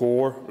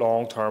core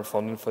long-term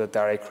funding for the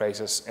Derry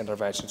Crisis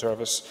Intervention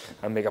Service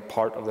and make it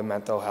part of the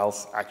Mental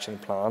Health Action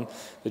Plan.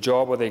 The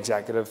job of the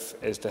Executive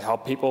is to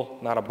help people,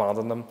 not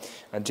abandon them,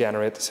 and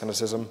generate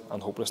cynicism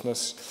and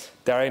hopelessness.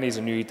 Derry needs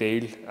a new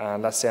deal,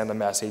 and let's send a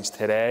message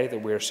today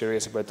that we are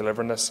serious about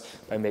delivering this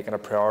by making a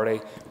priority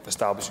of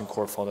establishing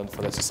core funding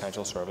for this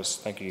essential service.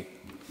 Thank you.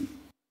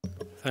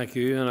 Thank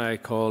you, and I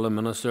call the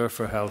Minister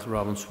for Health,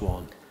 Robin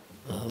Swan.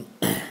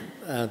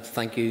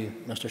 Thank you,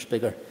 Mr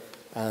Speaker.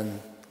 And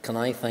can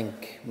I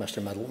thank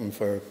Mr Middleton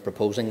for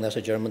proposing this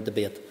adjournment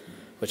debate,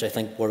 which I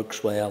think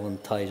works well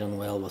and ties in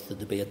well with the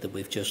debate that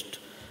we've just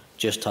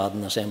had in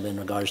the Assembly in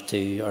regards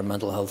to our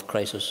mental health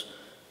crisis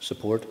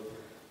support.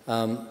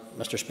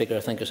 Mr Speaker,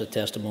 I think it's a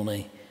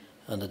testimony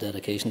and a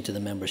dedication to the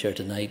members here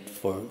tonight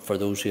for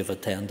those who have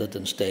attended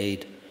and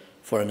stayed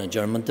for an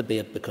adjournment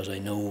debate, because I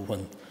know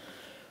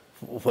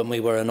when we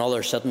were in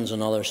other sittings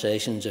and other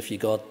sessions, if you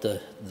got the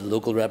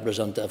local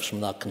representatives from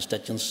that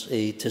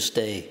constituency to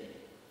stay,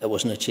 it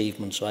was an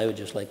achievement. So I would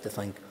just like to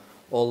thank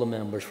all the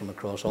members from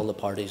across all the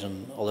parties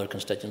and other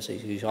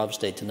constituencies who have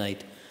stayed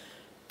tonight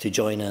to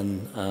join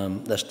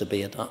in this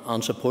debate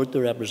and support the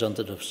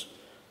representatives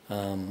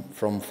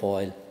from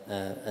Foyle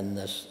in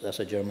this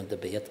adjournment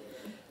debate,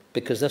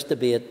 because this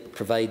debate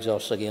provides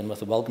us again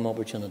with a welcome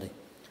opportunity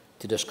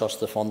to discuss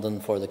the funding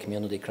for the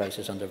Community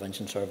Crisis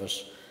Intervention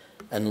Service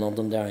in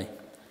Londonderry.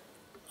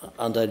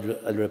 And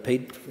I'll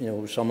repeat,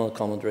 some of the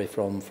commentary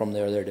from the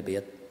earlier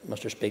debate,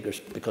 Mr Speaker,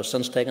 because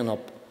since taking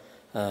up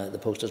the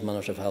post as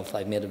Minister of Health,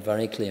 I've made it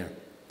very clear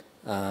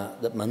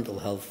that mental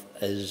health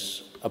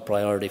is a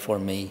priority for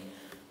me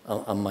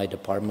and my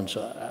department.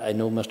 So I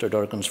know Mr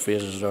Durkin's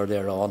phrases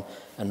earlier on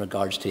in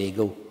regards to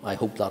ego. I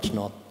hope that's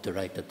not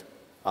directed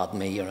at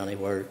me or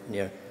anywhere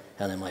near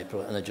any of my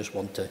and I just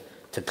want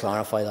to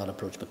clarify that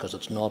approach, because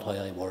it's not how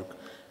I work,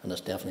 and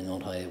it's definitely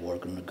not how I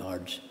work in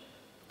regards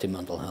to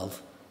mental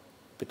health.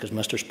 Because,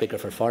 Mr Speaker,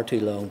 for far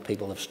too long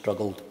people have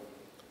struggled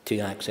to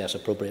access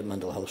appropriate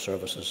mental health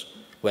services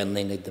when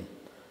they need them.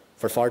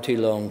 For far too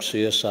long,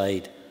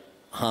 suicide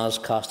has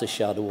cast a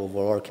shadow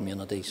over our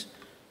communities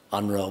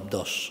and robbed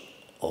us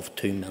of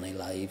too many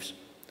lives.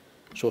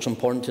 So it's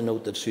important to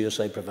note that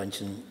suicide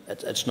prevention,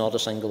 it's not a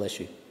single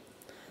issue.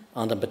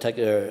 And in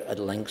particular, it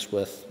links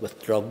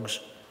with drugs,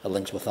 it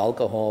links with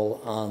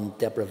alcohol and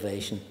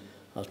deprivation,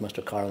 as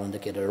Mr Carroll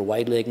indicated, are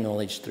widely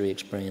acknowledged through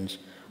experience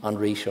and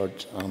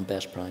research and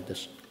best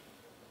practice.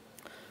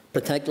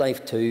 Protect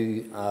Life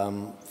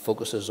 2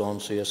 focuses on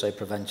suicide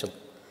prevention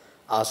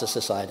as a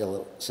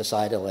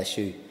societal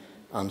issue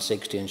and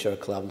seeks to ensure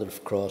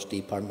collaborative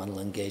cross-departmental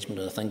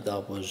engagement. And I think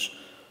that was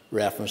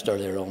referenced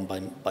earlier on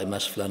by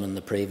Ms Flynn in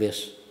the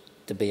previous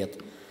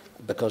debate.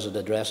 because it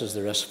addresses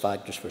the risk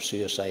factors for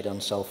suicide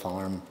and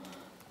self-harm,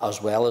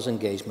 as well as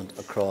engagement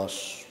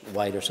across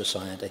wider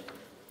society.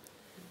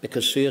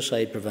 Because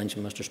suicide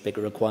prevention, Mr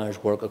Speaker,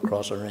 requires work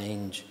across a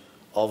range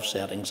of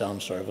settings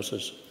and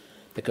services,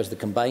 because the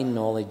combined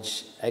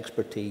knowledge,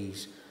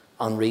 expertise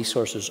and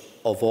resources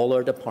of all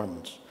our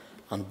departments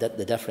and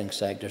the differing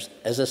sectors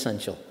is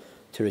essential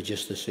to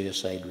reduce the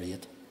suicide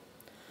rate.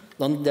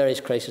 Londonderry's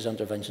Crisis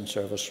Intervention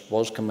Service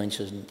was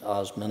commissioned,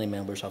 as many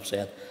members have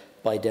said,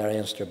 by Derry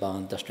and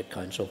Strabane District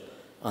Council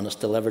and is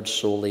delivered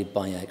solely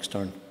by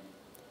Extern.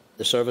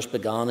 The service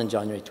began in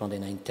January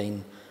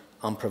 2019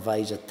 and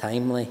provides a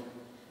timely,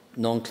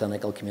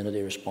 non-clinical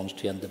community response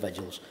to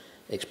individuals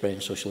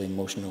experiencing social,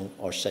 emotional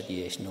or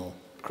situational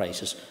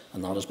crisis,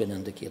 and that has been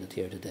indicated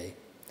here today.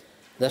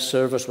 This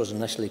service was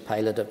initially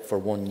piloted for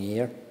 1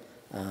 year,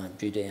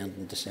 due to end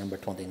in December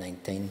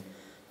 2019,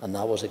 and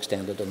that was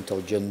extended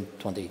until June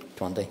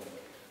 2020.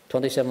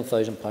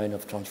 £27,000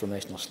 of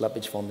transformational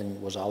slippage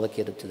funding was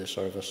allocated to the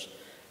service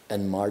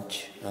in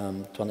March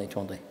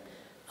 2020,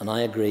 and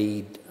I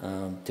agreed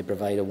to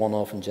provide a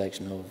one-off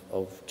injection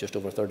of just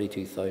over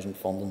 £32,000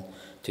 funding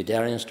to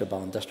Derry and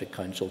Strabane District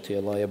Council to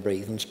allow a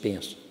breathing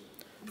space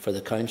for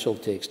the Council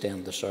to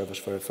extend the service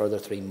for a further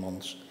 3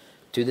 months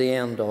to the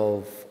end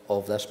of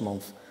this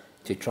month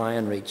to try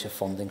and reach a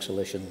funding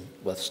solution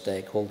with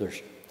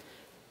stakeholders.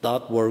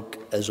 That work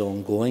is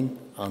ongoing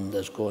and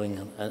is going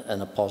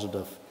in a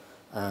positive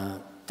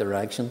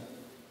direction.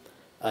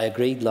 I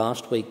agreed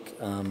last week,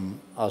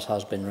 as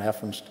has been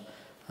referenced,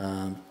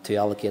 to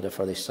allocate a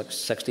further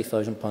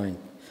 £60,000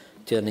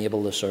 to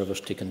enable the service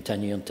to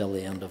continue until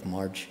the end of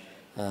March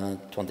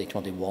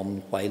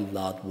 2021 while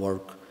that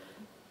work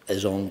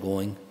is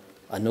ongoing.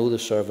 I know the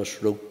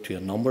service wrote to a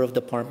number of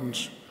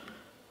departments,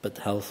 but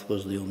Health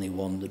was the only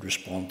one that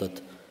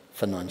responded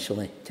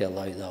financially to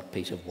allow that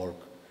piece of work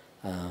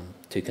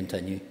to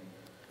continue.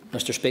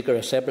 Mr Speaker,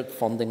 a separate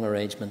funding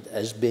arrangement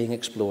is being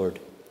explored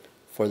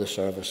for the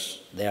service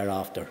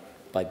thereafter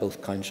by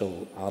both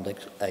Council and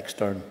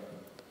Extern.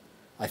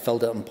 I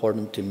felt it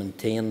important to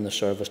maintain the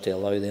service to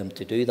allow them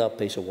to do that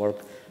piece of work,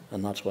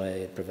 and that's why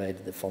I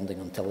provided the funding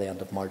until the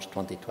end of March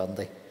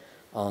 2020,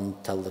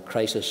 until the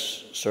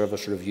crisis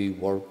service review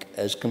work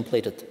is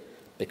completed,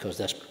 because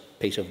this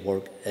piece of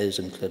work is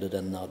included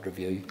in that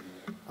review,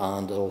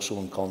 and also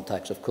in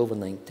context of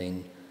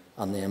COVID-19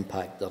 and the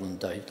impact that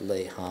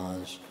undoubtedly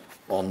has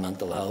on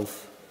mental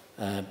health.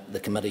 The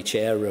committee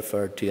chair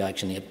referred to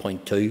Action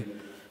 8.2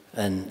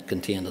 and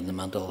contained in the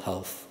Mental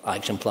Health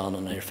Action Plan,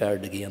 and I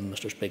referred again,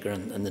 Mr Speaker,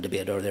 in the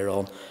debate earlier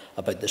on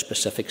about the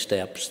specific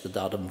steps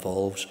that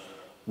involves.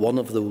 One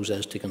of those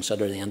is to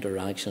consider the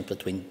interactions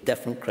between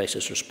different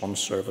crisis response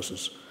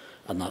services,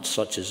 and that's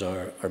such as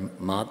our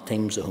MAT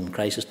teams, the Home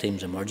Crisis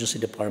Teams, emergency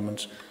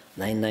departments,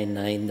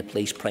 999, the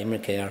police, primary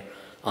care,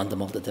 and the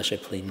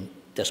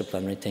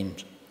multidisciplinary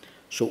teams.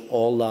 So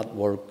all that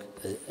work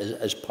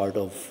is part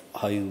of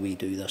how we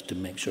do this to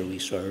make sure we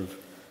serve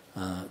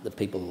the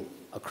people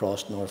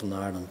across Northern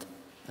Ireland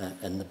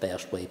in the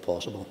best way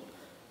possible.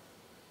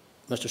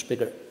 Mr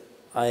Speaker,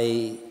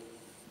 I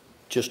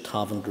just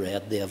haven't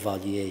read the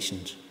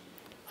evaluations.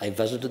 I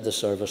visited the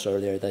service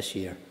earlier this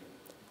year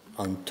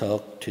and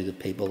talked to the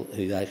people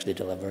who actually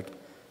delivered,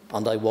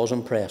 and I was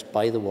impressed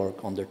by the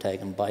work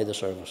undertaken by the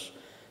service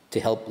to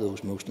help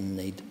those most in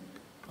need,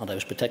 and I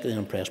was particularly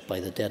impressed by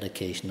the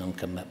dedication and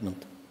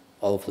commitment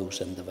of those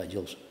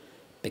individuals,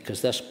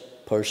 because this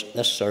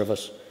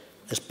service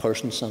is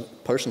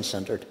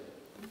person-centred,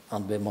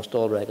 and we must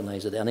all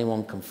recognise that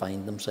anyone can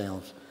find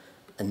themselves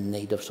in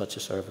need of such a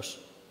service.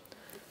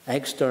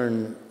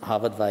 Extern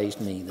have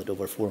advised me that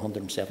over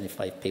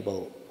 475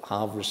 people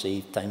have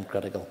received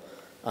time-critical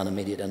and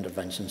immediate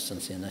interventions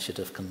since the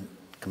initiative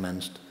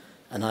commenced,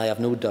 and I have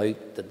no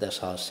doubt that this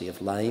has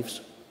saved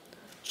lives.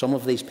 Some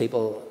of these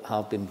people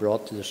have been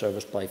brought to the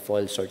service by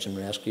Foyle Search and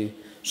Rescue,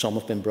 some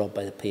have been brought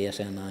by the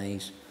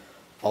PSNI,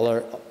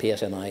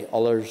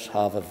 others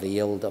have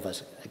availed of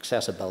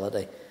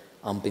accessibility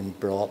and been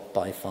brought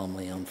by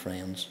family and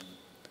friends.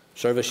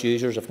 Service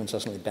users have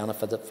consistently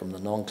benefited from the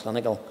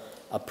non-clinical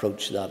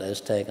approach that is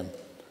taken,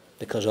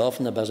 because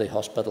often a busy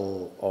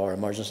hospital or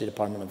emergency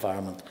department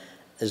environment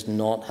is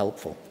not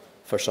helpful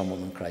for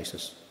someone in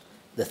crisis.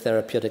 The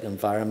therapeutic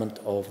environment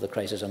of the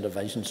Crisis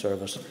Intervention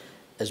Service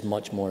is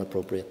much more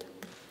appropriate.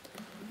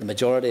 The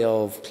majority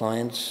of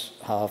clients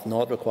have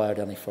not required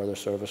any further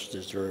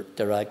services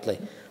directly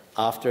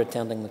after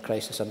attending the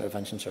Crisis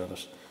Intervention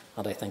Service,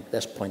 and I think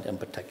this point in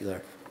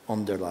particular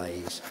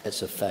underlies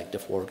its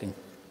effective working.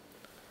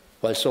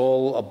 Whilst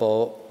above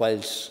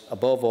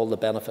all the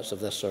benefits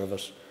of this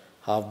service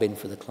have been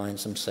for the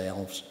clients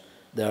themselves,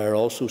 there are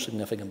also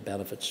significant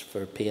benefits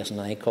for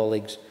PSNI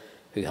colleagues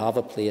who have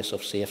a place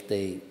of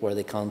safety where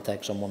they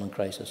contact someone in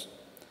crisis.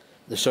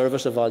 The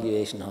service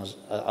evaluation,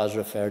 as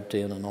referred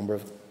to on a number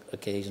of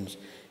occasions,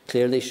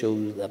 clearly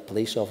shows that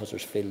police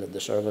officers feel that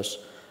the service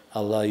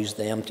allows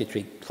them to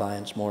treat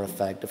clients more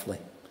effectively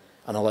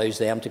and allows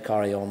them to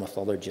carry on with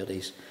other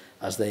duties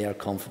as they are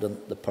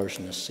confident the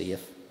person is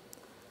safe.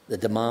 The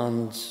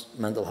demands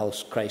mental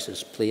health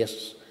crisis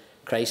place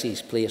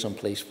crises placed on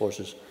police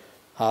forces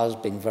has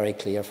been very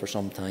clear for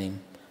some time,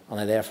 and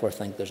I therefore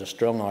think there is a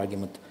strong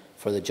argument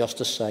for the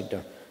justice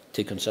sector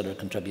to consider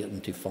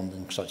contributing to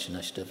funding such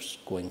initiatives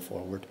going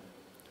forward.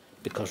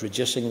 Because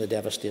reducing the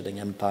devastating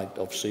impact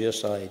of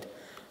suicide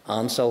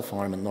and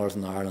self-harm in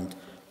Northern Ireland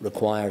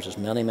requires, as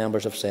many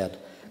members have said,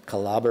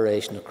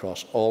 collaboration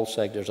across all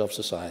sectors of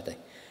society,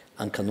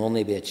 and can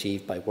only be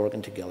achieved by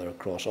working together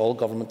across all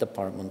government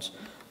departments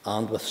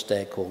and with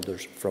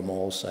stakeholders from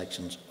all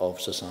sections of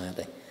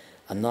society,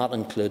 and that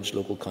includes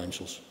local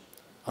councils.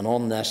 And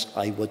on this,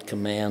 I would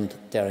commend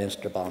Derry and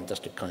Strabane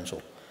District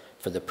Council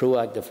for the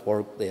proactive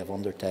work they have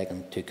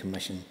undertaken to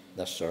commission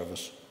this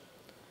service.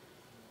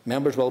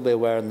 Members will be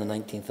aware on the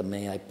 19th of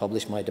May I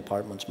published my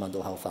department's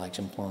Mental Health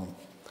Action Plan.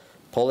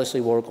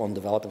 Policy work on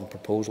developing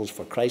proposals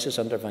for crisis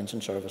intervention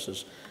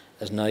services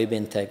is now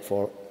being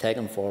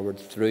taken forward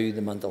through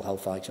the Mental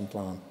Health Action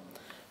Plan.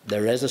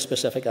 There is a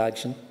specific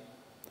action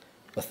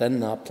within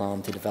that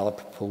plan to develop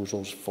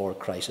proposals for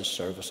crisis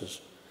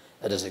services.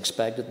 It is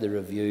expected the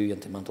review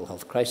into mental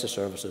health crisis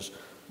services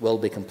will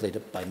be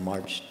completed by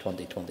March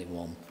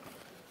 2021.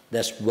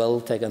 This will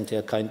take into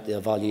account the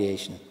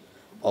evaluation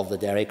of the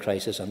Derry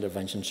Crisis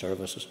Intervention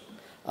Services,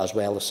 as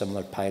well as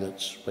similar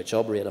pilots which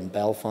operate in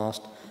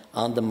Belfast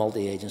and the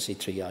multi-agency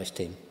triage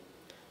team.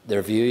 The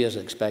review is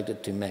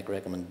expected to make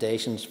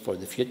recommendations for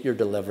the future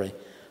delivery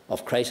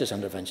of crisis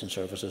intervention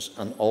services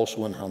and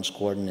also enhance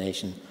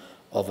coordination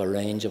of a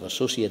range of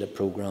associated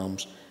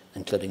programmes,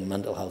 including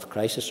mental health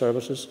crisis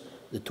services,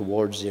 the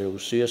Towards Zero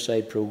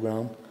Suicide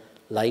programme,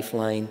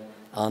 Lifeline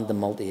and the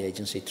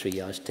multi-agency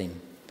triage team,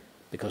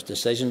 because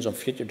decisions on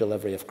future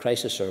delivery of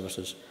crisis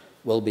services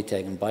will be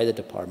taken by the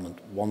Department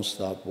once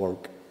that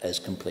work is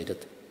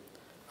completed.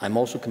 I am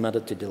also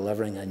committed to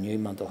delivering a new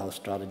mental health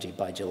strategy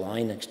by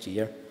July next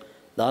year.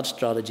 That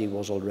strategy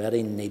was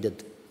already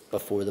needed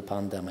before the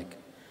pandemic,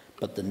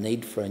 but the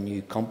need for a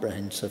new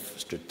comprehensive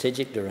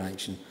strategic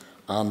direction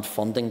and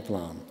funding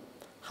plan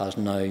has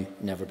now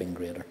never been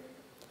greater.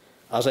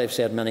 As I have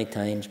said many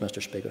times,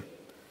 Mr. Speaker,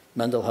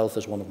 mental health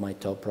is one of my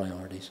top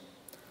priorities.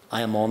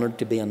 I am honoured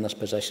to be in this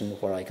position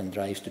where I can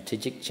drive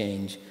strategic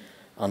change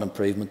and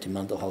improvement to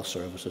mental health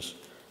services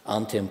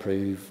and to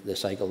improve the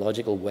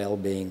psychological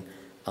well-being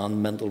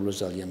and mental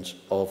resilience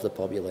of the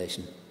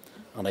population.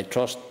 And I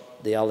trust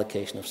the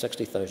allocation of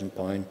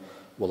 £60,000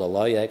 will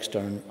allow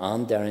Extern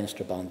and Derry and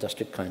Strabane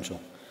District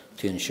Council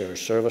to ensure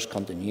service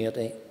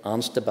continuity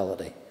and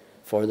stability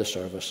for the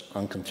service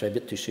and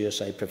contribute to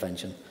suicide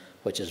prevention,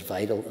 which is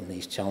vital in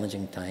these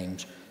challenging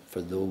times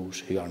for those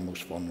who are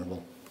most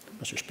vulnerable.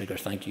 Mr. Speaker,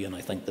 thank you, and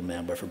I thank the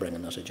member for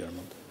bringing this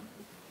adjournment.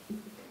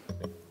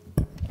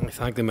 I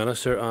thank the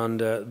Minister, and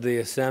the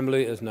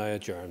Assembly is now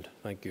adjourned.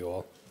 Thank you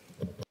all.